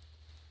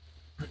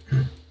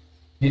 But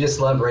You just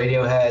love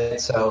Radiohead,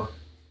 so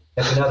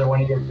if another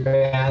one of your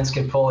bands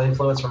can pull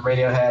influence from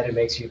Radiohead, it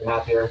makes you even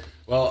happier.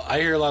 Well, I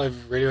hear a lot of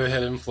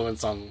Radiohead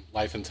influence on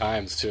Life and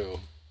Times, too.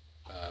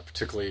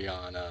 Particularly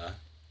on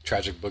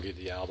Tragic Boogie,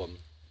 the album.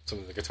 Some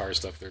of the guitar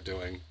stuff they're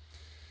doing.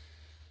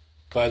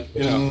 But,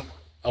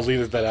 I'll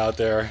leave that out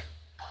there.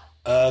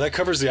 That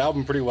covers the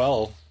album pretty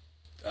well.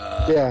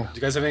 Yeah. Do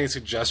you guys have any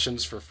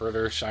suggestions for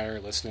further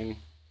Shiner listening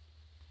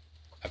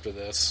after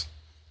this?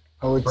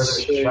 I would Further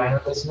say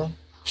Shiner listening?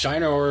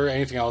 Shiner or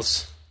anything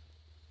else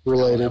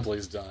related. Alan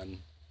Epley's done.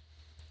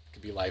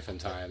 Could be Life and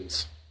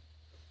Times.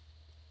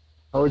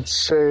 I would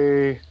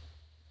say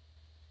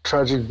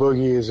Tragic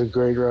Boogie is a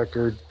great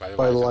record by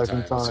the Life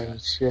and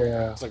Times.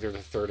 Yeah. It's like they're the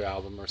third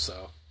album or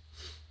so.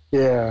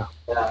 Yeah.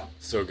 Yeah.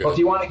 So good. Well, if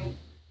you want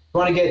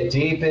to get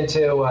deep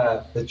into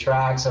the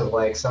tracks of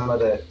like some of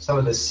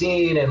the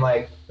scene and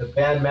like the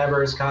band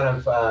members kind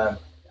of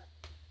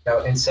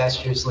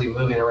incestuously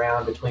moving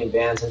around between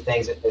bands and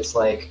things, it's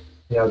like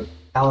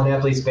Alan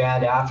Epley's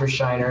band after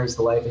Shiner's,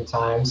 The Life and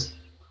Times,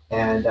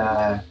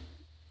 and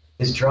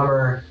his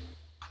drummer,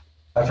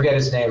 I forget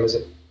his name. Was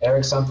it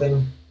Eric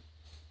something?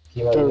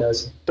 He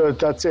knows.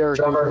 That's Eric.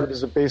 Drummer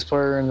is a bass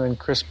player, and then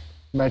Chris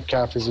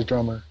Metcalf is a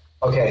drummer.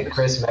 Okay,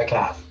 Chris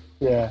Metcalf.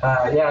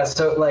 Yeah.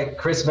 So like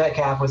Chris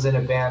Metcalf was in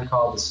a band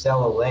called the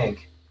Stella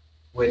Link,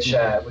 which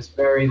was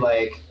very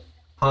like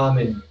hum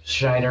and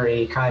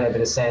shinery kind of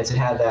in a sense. It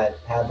had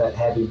that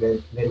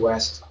heavy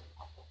Midwest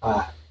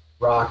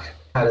rock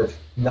kind of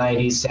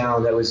 90s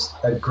sound. That was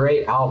a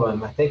great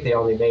album. I think they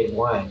only made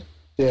one.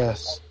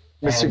 Yes.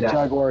 Mystic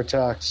Jaguar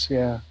Attacks.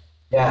 Yeah.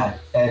 Yeah,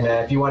 and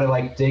if you want to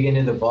like dig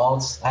into the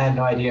vaults, I have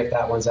no idea if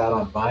that one's out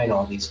on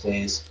vinyl these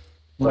days.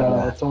 But,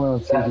 no, it's only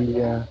on CD.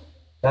 Yeah.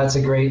 That's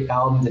a great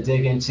album to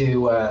dig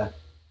into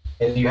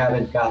if you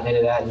haven't gotten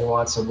into that and you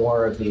want some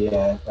more of the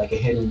like a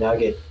hidden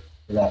nugget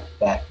for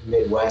that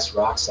Midwest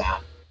rock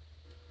sound.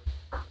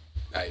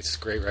 Nice,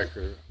 great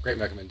record, great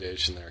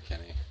recommendation there,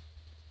 Kenny.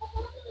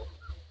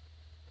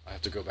 I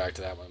have to go back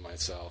to that one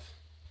myself.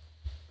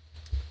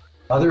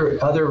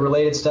 Other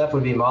related stuff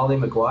would be Molly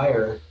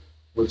Maguire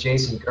with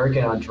Jason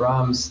Gerken on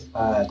drums.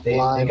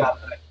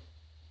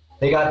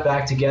 They got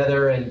back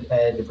together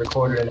and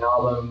recorded an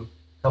album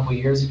a couple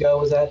years ago.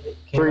 Was that it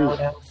came out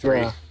now?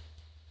 3. Yeah.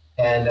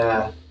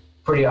 And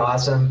pretty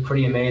awesome,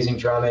 pretty amazing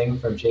drumming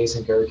from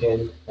Jason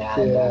Gerken,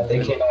 and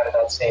they came out of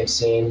that same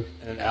scene.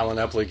 And Alan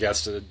Epley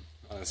guested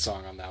on a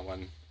song on that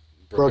one,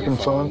 Broken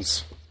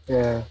Phones.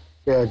 Yeah,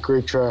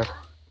 great track.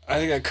 I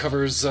think that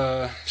covers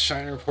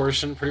Shiner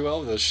portion pretty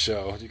well of this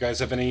show. Do you guys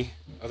have any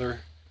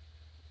other...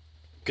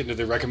 Get into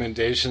the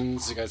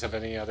recommendations. Do you guys have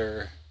any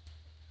other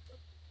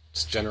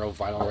just general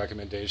vinyl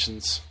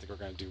recommendations? I think we're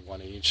going to do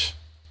one each.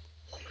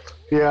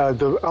 Yeah,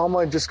 the album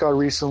I just got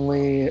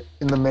recently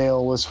in the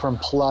mail was from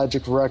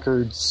Pelagic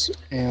Records,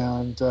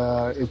 and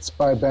it's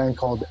by a band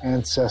called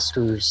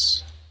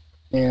Ancestors.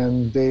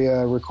 And they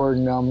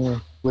recorded an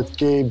album with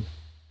Gabe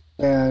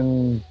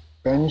and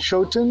Ben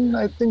Schoten.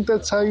 I think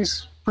that's how you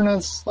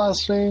pronounce his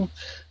last name.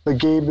 But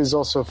Gabe is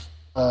also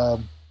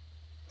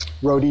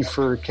roadie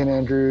for Ken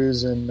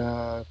Andrews and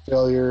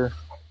Failure,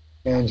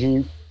 and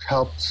he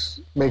helped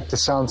make the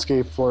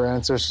soundscape for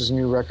Ancestors'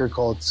 new record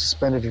called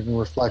Suspended in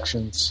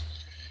Reflections.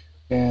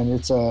 And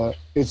it's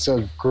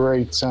a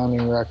great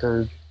sounding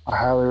record. I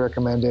highly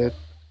recommend it.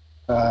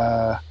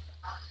 I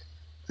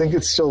think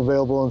it's still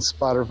available in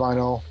splatter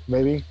vinyl.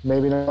 Maybe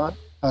not.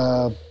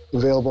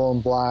 Available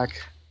in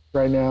black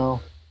right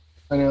now.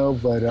 I know,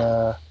 but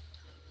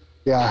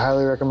yeah, I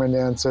highly recommend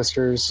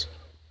Ancestors.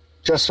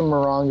 Justin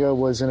Moronga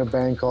was in a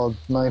band called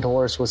Night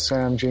Horse with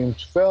Sam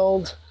James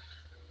Feld,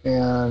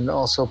 and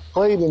also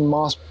played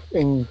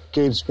in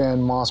Gabe's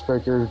band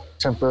Mossbreaker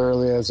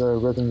temporarily as a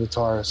rhythm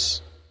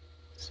guitarist.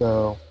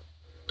 So,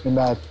 and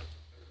that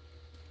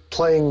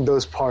playing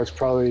those parts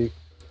probably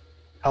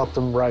helped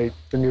him write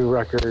the new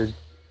record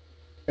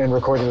and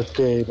recording with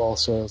Gabe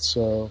also.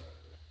 So,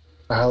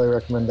 I highly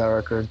recommend that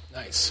record.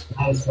 Nice.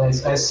 I've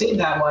seen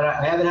that one.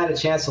 I haven't had a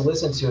chance to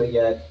listen to it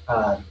yet.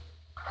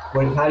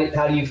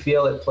 How do you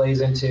feel it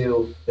plays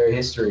into their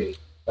history,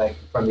 like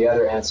from the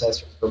other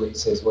Ancestors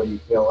releases? What do you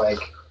feel like?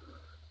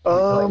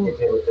 It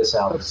did with this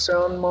album?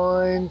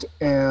 Soundmind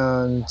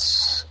and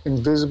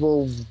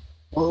Invisible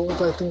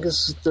World, I think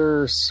is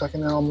their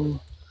second album.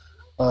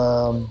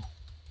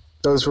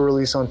 Those were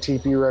released on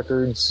TP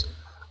Records.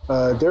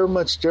 They're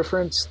much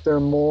different. They're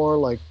more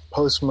like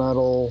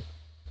post-metal,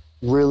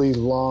 really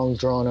long,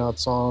 drawn-out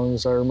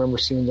songs. I remember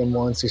seeing them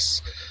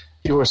once.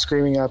 People were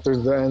screaming after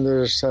the end.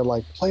 They said,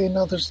 like, play an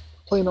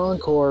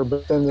encore.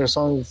 But then their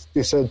songs,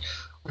 they said,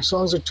 our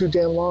songs are too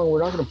damn long.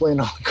 We're not going to play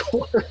an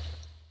encore.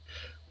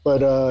 But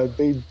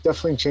they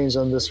definitely changed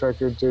on this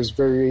record. There's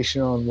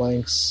variation on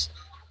lengths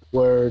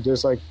where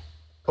there's like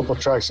a couple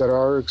tracks that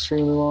are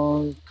extremely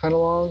long, kind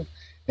of long,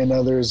 and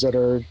others that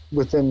are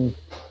within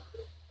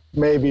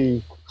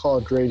maybe call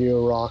it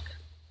radio rock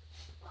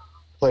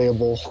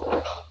playable.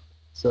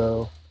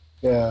 So,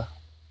 yeah.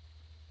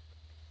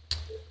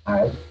 All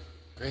right.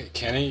 Great.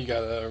 Kenny, you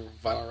got a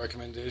vinyl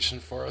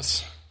recommendation for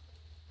us?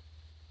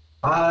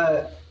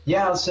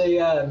 Yeah, I'll say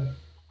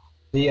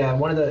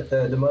one of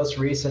the most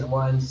recent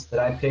ones that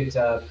I picked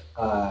up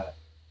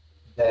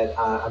that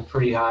I'm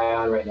pretty high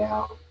on right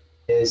now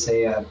is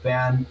a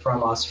band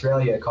from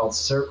Australia called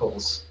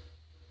Circles.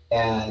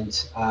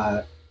 And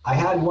I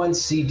had one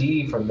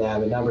CD from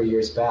them a number of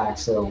years back.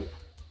 So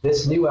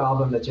this new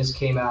album that just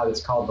came out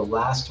is called The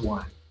Last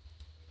One.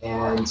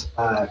 And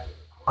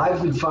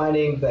I've been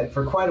finding that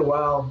for quite a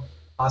while,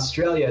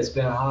 Australia has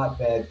been a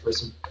hotbed for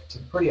some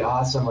pretty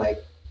awesome,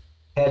 like,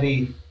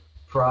 heavy,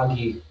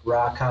 proggy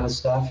rock kind of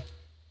stuff.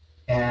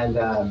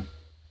 And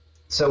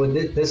so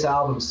with this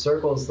album,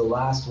 Circles, The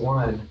Last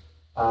One,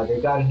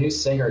 they've got a new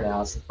singer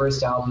now. It's the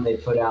first album they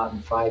put out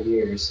in 5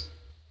 years.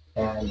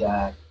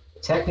 And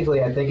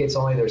technically, I think it's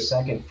only their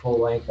second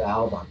full-length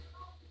album.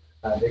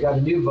 They got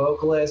a new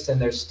vocalist, and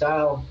their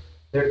style,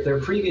 their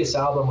previous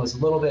album was a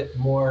little bit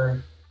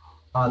more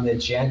on the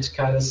gent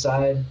kind of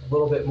side, a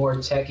little bit more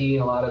techy,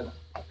 and a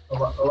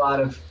lot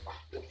of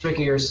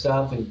trickier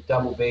stuff and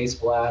double bass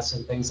blasts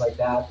and things like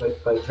that,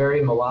 but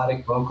very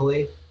melodic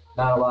vocally,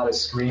 not a lot of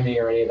screaming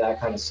or any of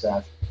that kind of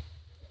stuff.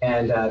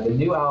 And the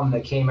new album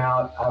that came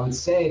out, I would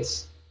say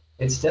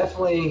it's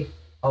definitely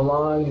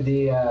along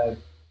the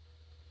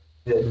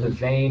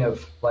vein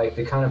of like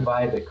the kind of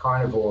vibe that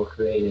Carnival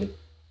created.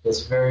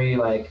 This very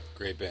like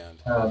great band,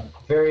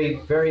 very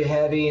very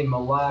heavy and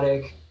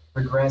melodic,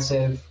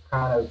 progressive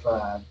kind of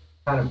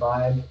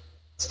vibe.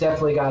 It's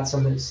definitely got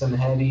some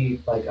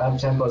heavy like up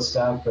tempo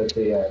stuff, but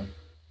the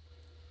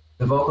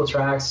vocal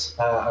tracks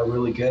are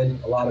really good.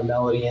 A lot of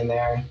melody in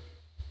there,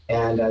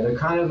 and they're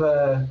kind of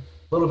a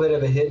little bit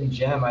of a hidden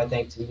gem, I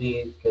think, to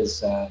me,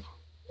 because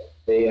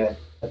they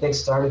I think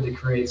started to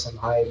create some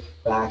hype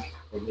back,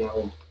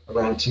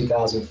 around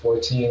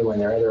 2014 when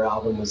their other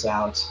album was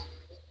out.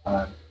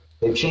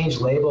 They've changed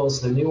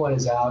labels. The new one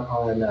is out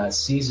on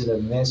Season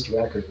of Mist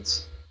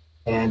Records.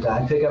 And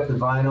I picked up the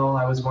vinyl.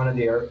 I was one of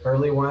the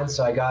early ones,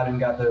 so I got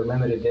the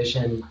limited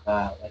edition,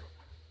 like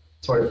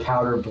sort of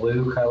powder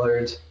blue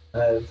colored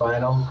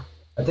vinyl.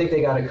 I think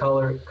they got a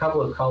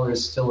couple of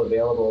colors still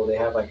available. They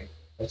have like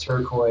a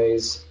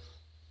turquoise,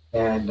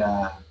 and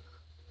I'm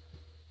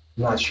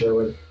not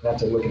sure. I have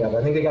to look it up.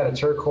 I think they got a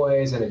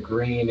turquoise and a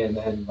green, and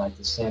then like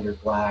the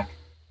standard black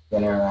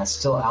that are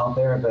still out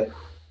there. But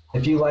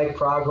if you like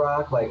prog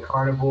rock, like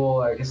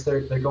Carnival, I guess they're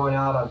going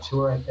out on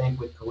tour, I think,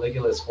 with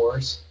Caligula's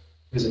Horse,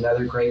 who's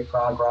another great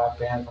prog rock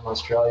band from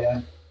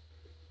Australia.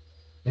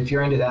 If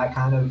you're into that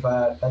kind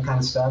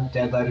of stuff,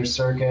 Dead Letter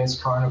Circus,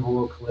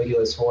 Carnival,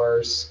 Caligula's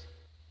Horse,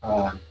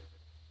 yeah,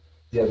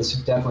 this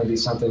would definitely be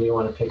something you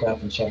want to pick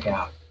up and check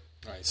out.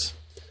 Nice.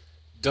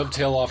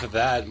 Dovetail off of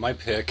that, my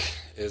pick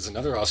is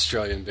another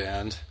Australian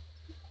band,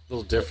 a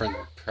little different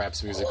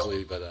perhaps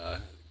musically, but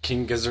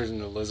King Gizzard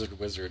and the Lizard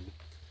Wizard.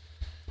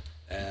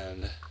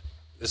 And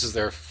this is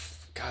their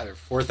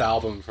fourth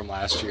album from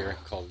last year,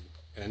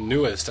 and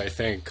newest, I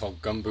think,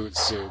 called Gumboot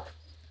Soup.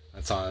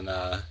 That's on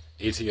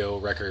ATO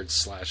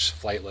Records /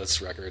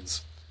 Flightless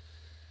Records.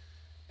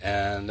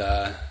 And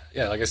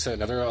yeah, like I said,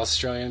 another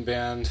Australian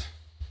band,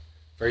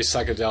 very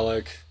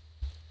psychedelic.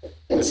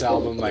 This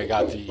album, I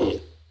got the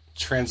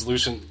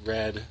Translucent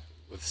Red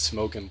with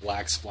smoke and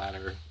black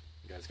splatter.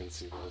 You guys can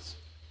see this.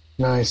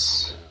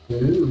 Nice.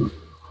 Ooh.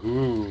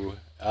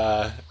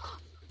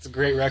 It's a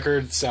great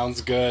record.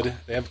 Sounds good.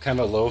 They have kind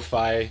of a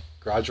lo-fi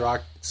garage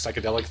rock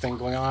psychedelic thing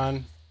going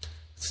on.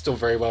 It's still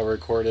very well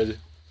recorded.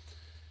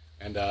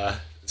 And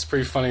it's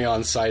pretty funny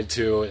on side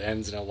 2. It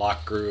ends in a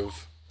lock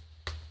groove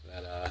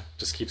that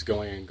just keeps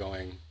going and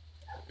going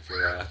if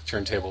your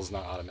turntable is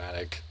not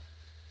automatic.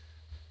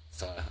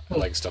 So I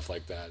like stuff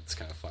like that. It's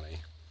kind of funny.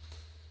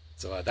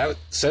 So that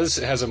says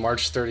it has a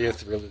March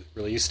 30th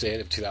release date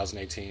of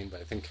 2018,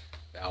 but I think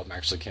the album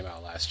actually came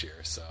out last year.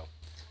 So,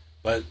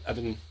 but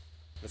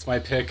that's my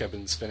pick. I've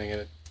been spinning it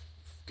a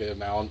good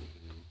amount.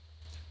 And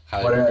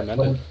highly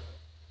recommend it.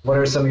 What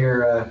are some of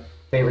your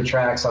favorite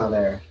tracks on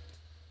there?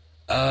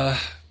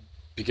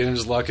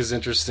 Beginner's Luck is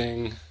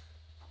interesting,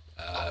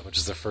 which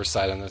is the first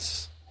side on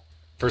this.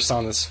 First song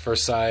on this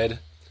first side.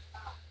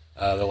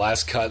 The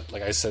last cut,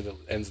 like I said, that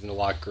ends in the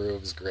lock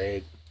groove is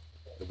great.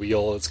 The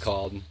Wheel, it's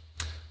called.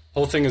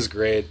 Whole thing is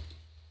great.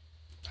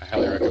 I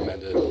highly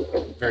recommend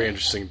it. Very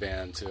interesting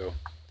band too.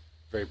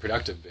 Very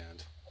productive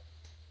band.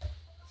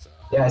 So,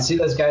 yeah, I see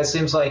those guys.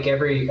 Seems like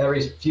every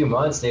few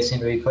months they seem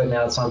to be putting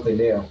out something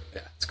new.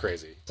 Yeah, it's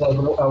crazy.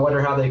 So I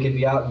wonder how they could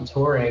be out and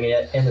touring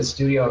in the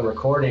studio and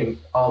recording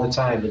all the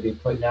time to be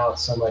putting out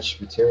so much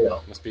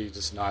material. Must be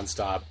just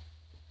nonstop.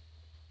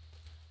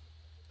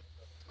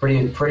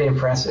 Pretty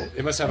impressive.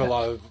 They must have a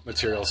lot of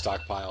material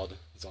stockpiled.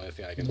 That's the only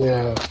thing I can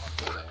Yeah,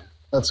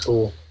 that's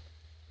cool.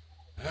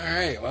 All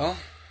right, well,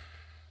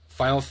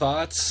 final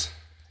thoughts?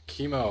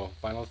 Chemo,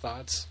 final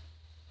thoughts?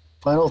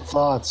 Final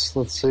thoughts.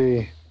 Let's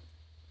see.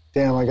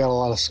 Damn, I got a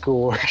lot of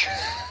schoolwork.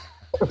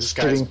 This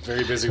guy's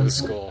very busy with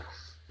school.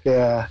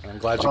 Yeah. And I'm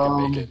glad you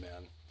could make it,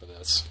 man, for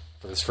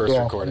this first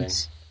recording.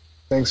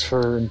 Thanks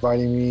for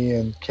inviting me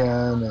and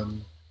Ken.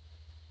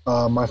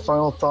 And my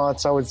final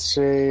thoughts, I would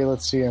say,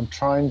 let's see, I'm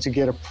trying to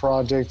get a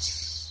project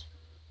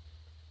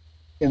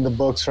in the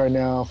books right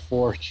now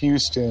for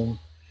Houston.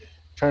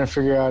 Trying to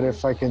figure out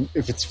if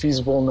it's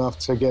feasible enough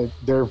to get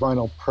their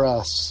vinyl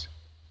press,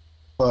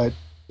 but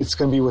it's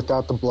going to be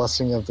without the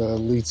blessing of the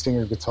lead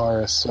singer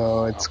guitarist,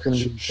 so it's going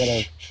to be kind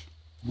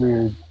of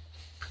weird.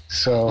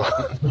 So,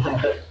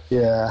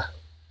 yeah,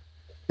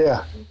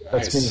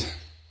 that's nice. me.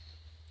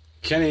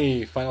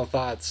 Kenny, final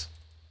thoughts?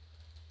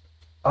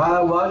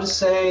 Well, I'll just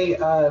say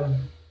on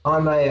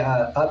my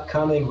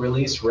upcoming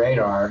release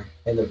radar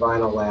in the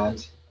vinyl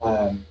land,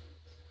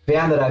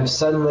 band that I've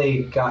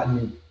suddenly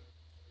gotten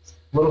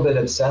a little bit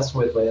obsessed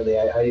with lately.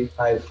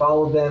 I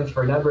followed them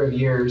for a number of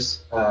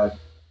years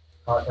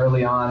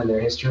early on in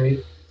their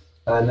history,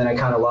 and then I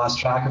kind of lost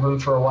track of them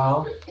for a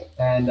while.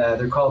 And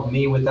they're called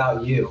Me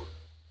Without You,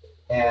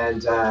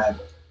 and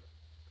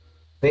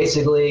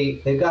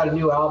basically they've got a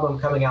new album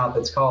coming out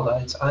that's called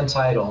it's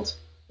Untitled.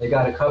 They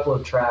got a couple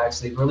of tracks.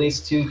 They've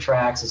released 2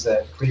 tracks as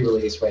a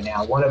pre-release right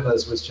now. One of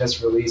those was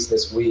just released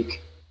this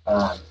week.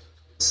 The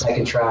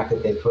second track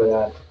that they put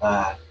up,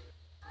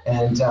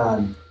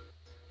 and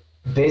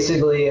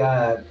basically,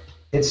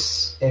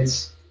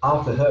 it's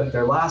off the hook.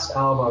 Their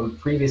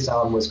previous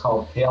album was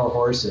called Pale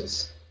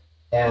Horses,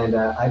 and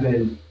I've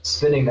been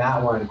spinning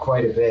that one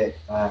quite a bit.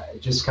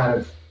 Just kind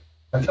of,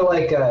 I feel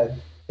like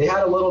they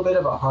had a little bit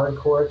of a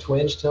hardcore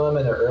twinge to them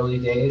in their early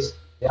days.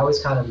 They always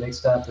kind of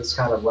mixed up this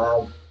kind of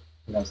loud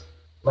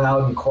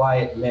and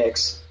quiet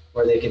mix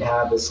where they could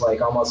have this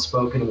like almost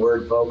spoken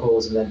word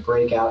vocals and then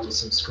break out into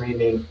some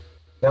screaming.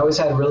 They always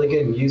had really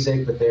good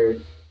music, but they're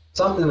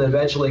something that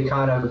eventually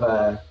kind of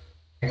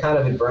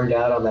had burned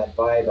out on that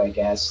vibe, I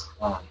guess.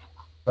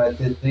 But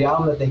the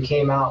album that they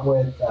came out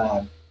with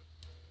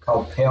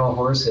called Pale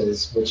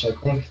Horses, which I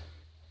think,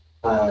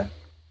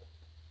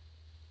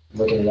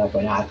 looking it up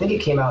right now, I think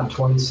it came out in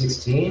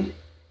 2016.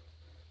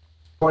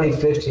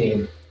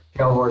 2015,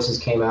 Pale Horses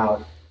came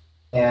out,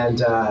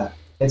 and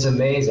it's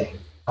amazing.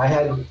 I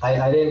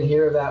didn't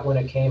hear of that when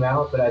it came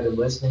out, but I've been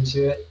listening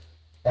to it,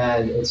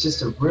 and it's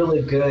just a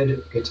really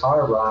good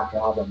guitar rock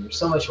album. There's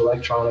so much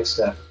electronic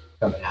stuff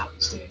coming out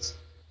these days.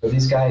 But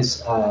these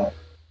guys,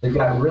 they've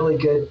got really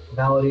good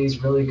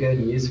melodies, really good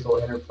musical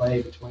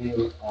interplay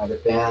between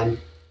the band,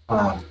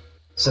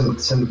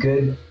 some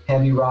good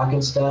heavy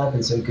rockin' stuff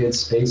and some good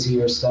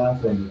spacier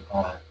stuff. And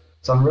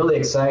so I'm really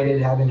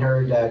excited, having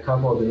heard a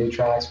couple of the new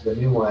tracks for the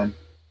new one.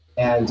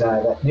 And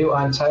that new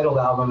Untitled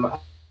album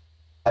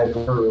I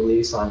will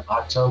release on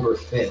October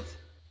 5th.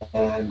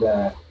 And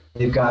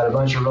they've got a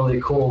bunch of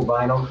really cool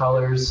vinyl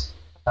colors.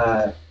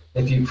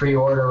 If you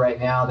pre-order right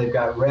now, they've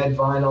got red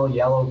vinyl,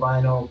 yellow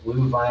vinyl,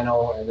 blue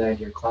vinyl, and then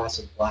your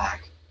classic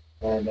black.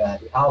 And the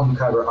album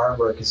cover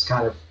artwork is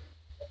kind of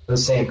the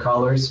same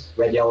colors,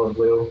 red, yellow, and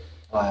blue.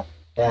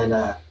 And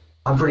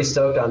I'm pretty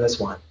stoked on this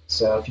one.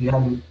 So if you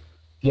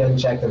haven't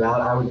checked them out,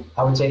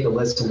 I would take a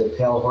listen to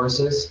Pale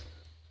Horses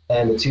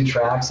and the 2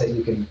 tracks that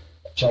you can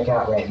check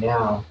out right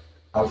now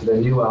for their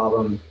new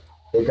album.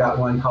 They've got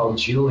one called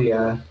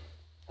Julia,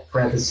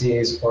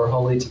 parentheses, or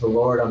Holy to the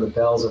Lord on the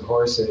Bells of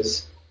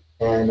Horses.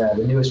 And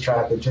the newest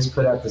track they just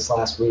put up this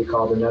last week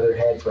called Another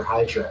Head for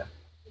Hydra.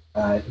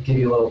 Give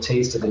you a little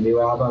taste of the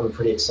new album. I'm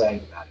pretty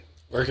excited about it.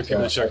 Where can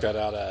people check that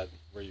out at?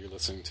 where you're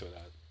listening to it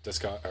at?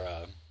 Discog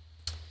or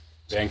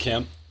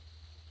Bandcamp?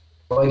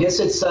 Well, I guess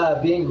it's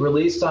being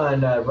released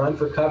on Run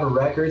for Cover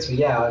Records, but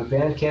yeah, on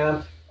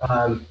Bandcamp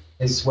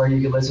is where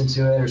you can listen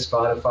to it, or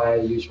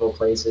Spotify, the usual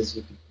places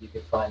you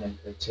could find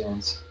the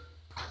tunes.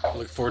 I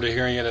look forward to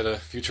hearing it at a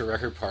future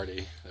record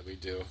party that we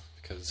do,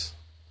 because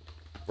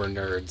we're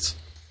nerds.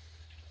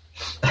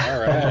 All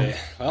right.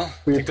 Well,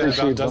 We I think that about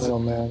appreciate does it.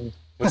 vinyl, man.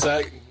 What's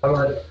that? How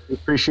about, We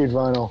appreciate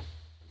vinyl.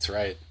 That's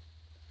right.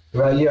 how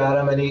about you,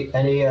 Adam?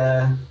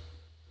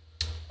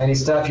 Any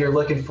stuff you're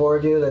looking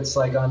forward to that's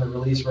like on the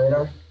release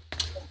radar?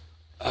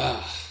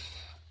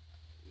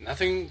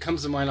 Nothing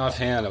comes to mind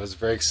offhand. I was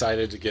very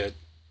excited to get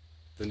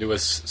the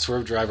newest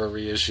Swerve Driver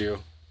reissue,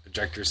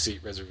 Ejector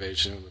Seat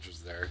Reservation, which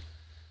was their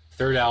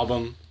third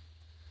album.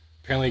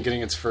 Apparently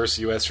getting its first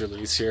U.S.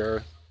 release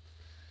here.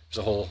 There's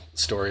a whole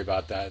story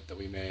about that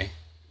we may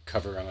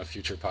cover on a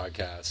future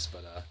podcast.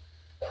 But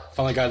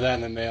finally got that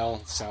in the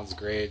mail. Sounds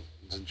great.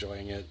 I was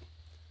enjoying it.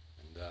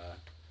 And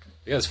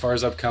yeah, as far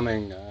as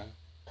upcoming,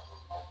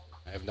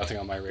 I have nothing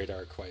on my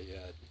radar quite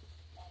yet.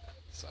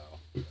 So.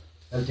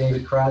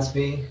 David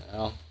Crosby.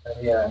 Well,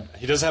 Yeah.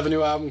 he does have a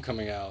new album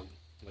coming out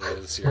later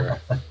this year,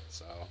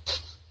 so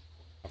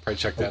I'll probably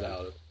check that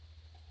out.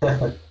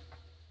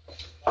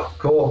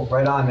 Cool.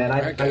 Right on, man. I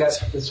Alright, got guys.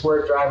 the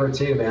Swerve Driver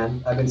too,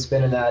 man. I've been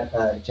spinning that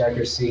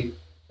Ejector Seat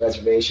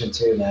Reservation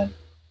too, man.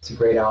 It's a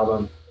great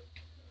album.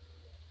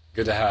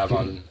 Good to have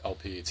on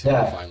LP too,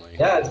 Yeah. finally.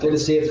 Yeah, it's good to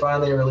see it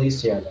finally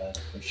released here, man,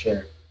 for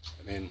sure.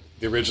 I mean,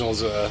 the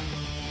original's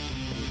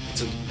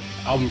it's an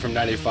album from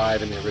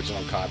 '95, and the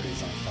original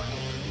copies on vinyl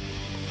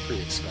are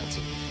pretty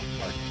expensive,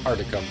 hard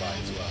to come by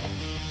as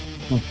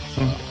well.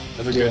 So,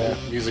 another good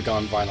music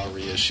on vinyl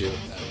reissue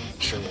that I'm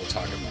sure we'll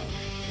talk about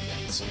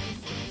again soon.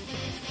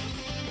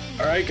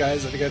 All right,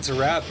 guys, I think that's a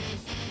wrap.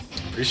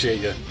 Appreciate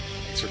you.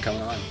 Thanks for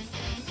coming on.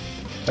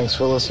 Thanks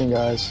for listening,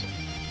 guys.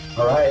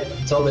 All right.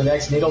 Until the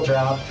next needle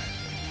drop.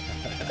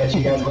 Catch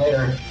you guys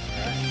later.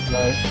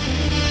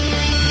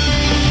 Bye.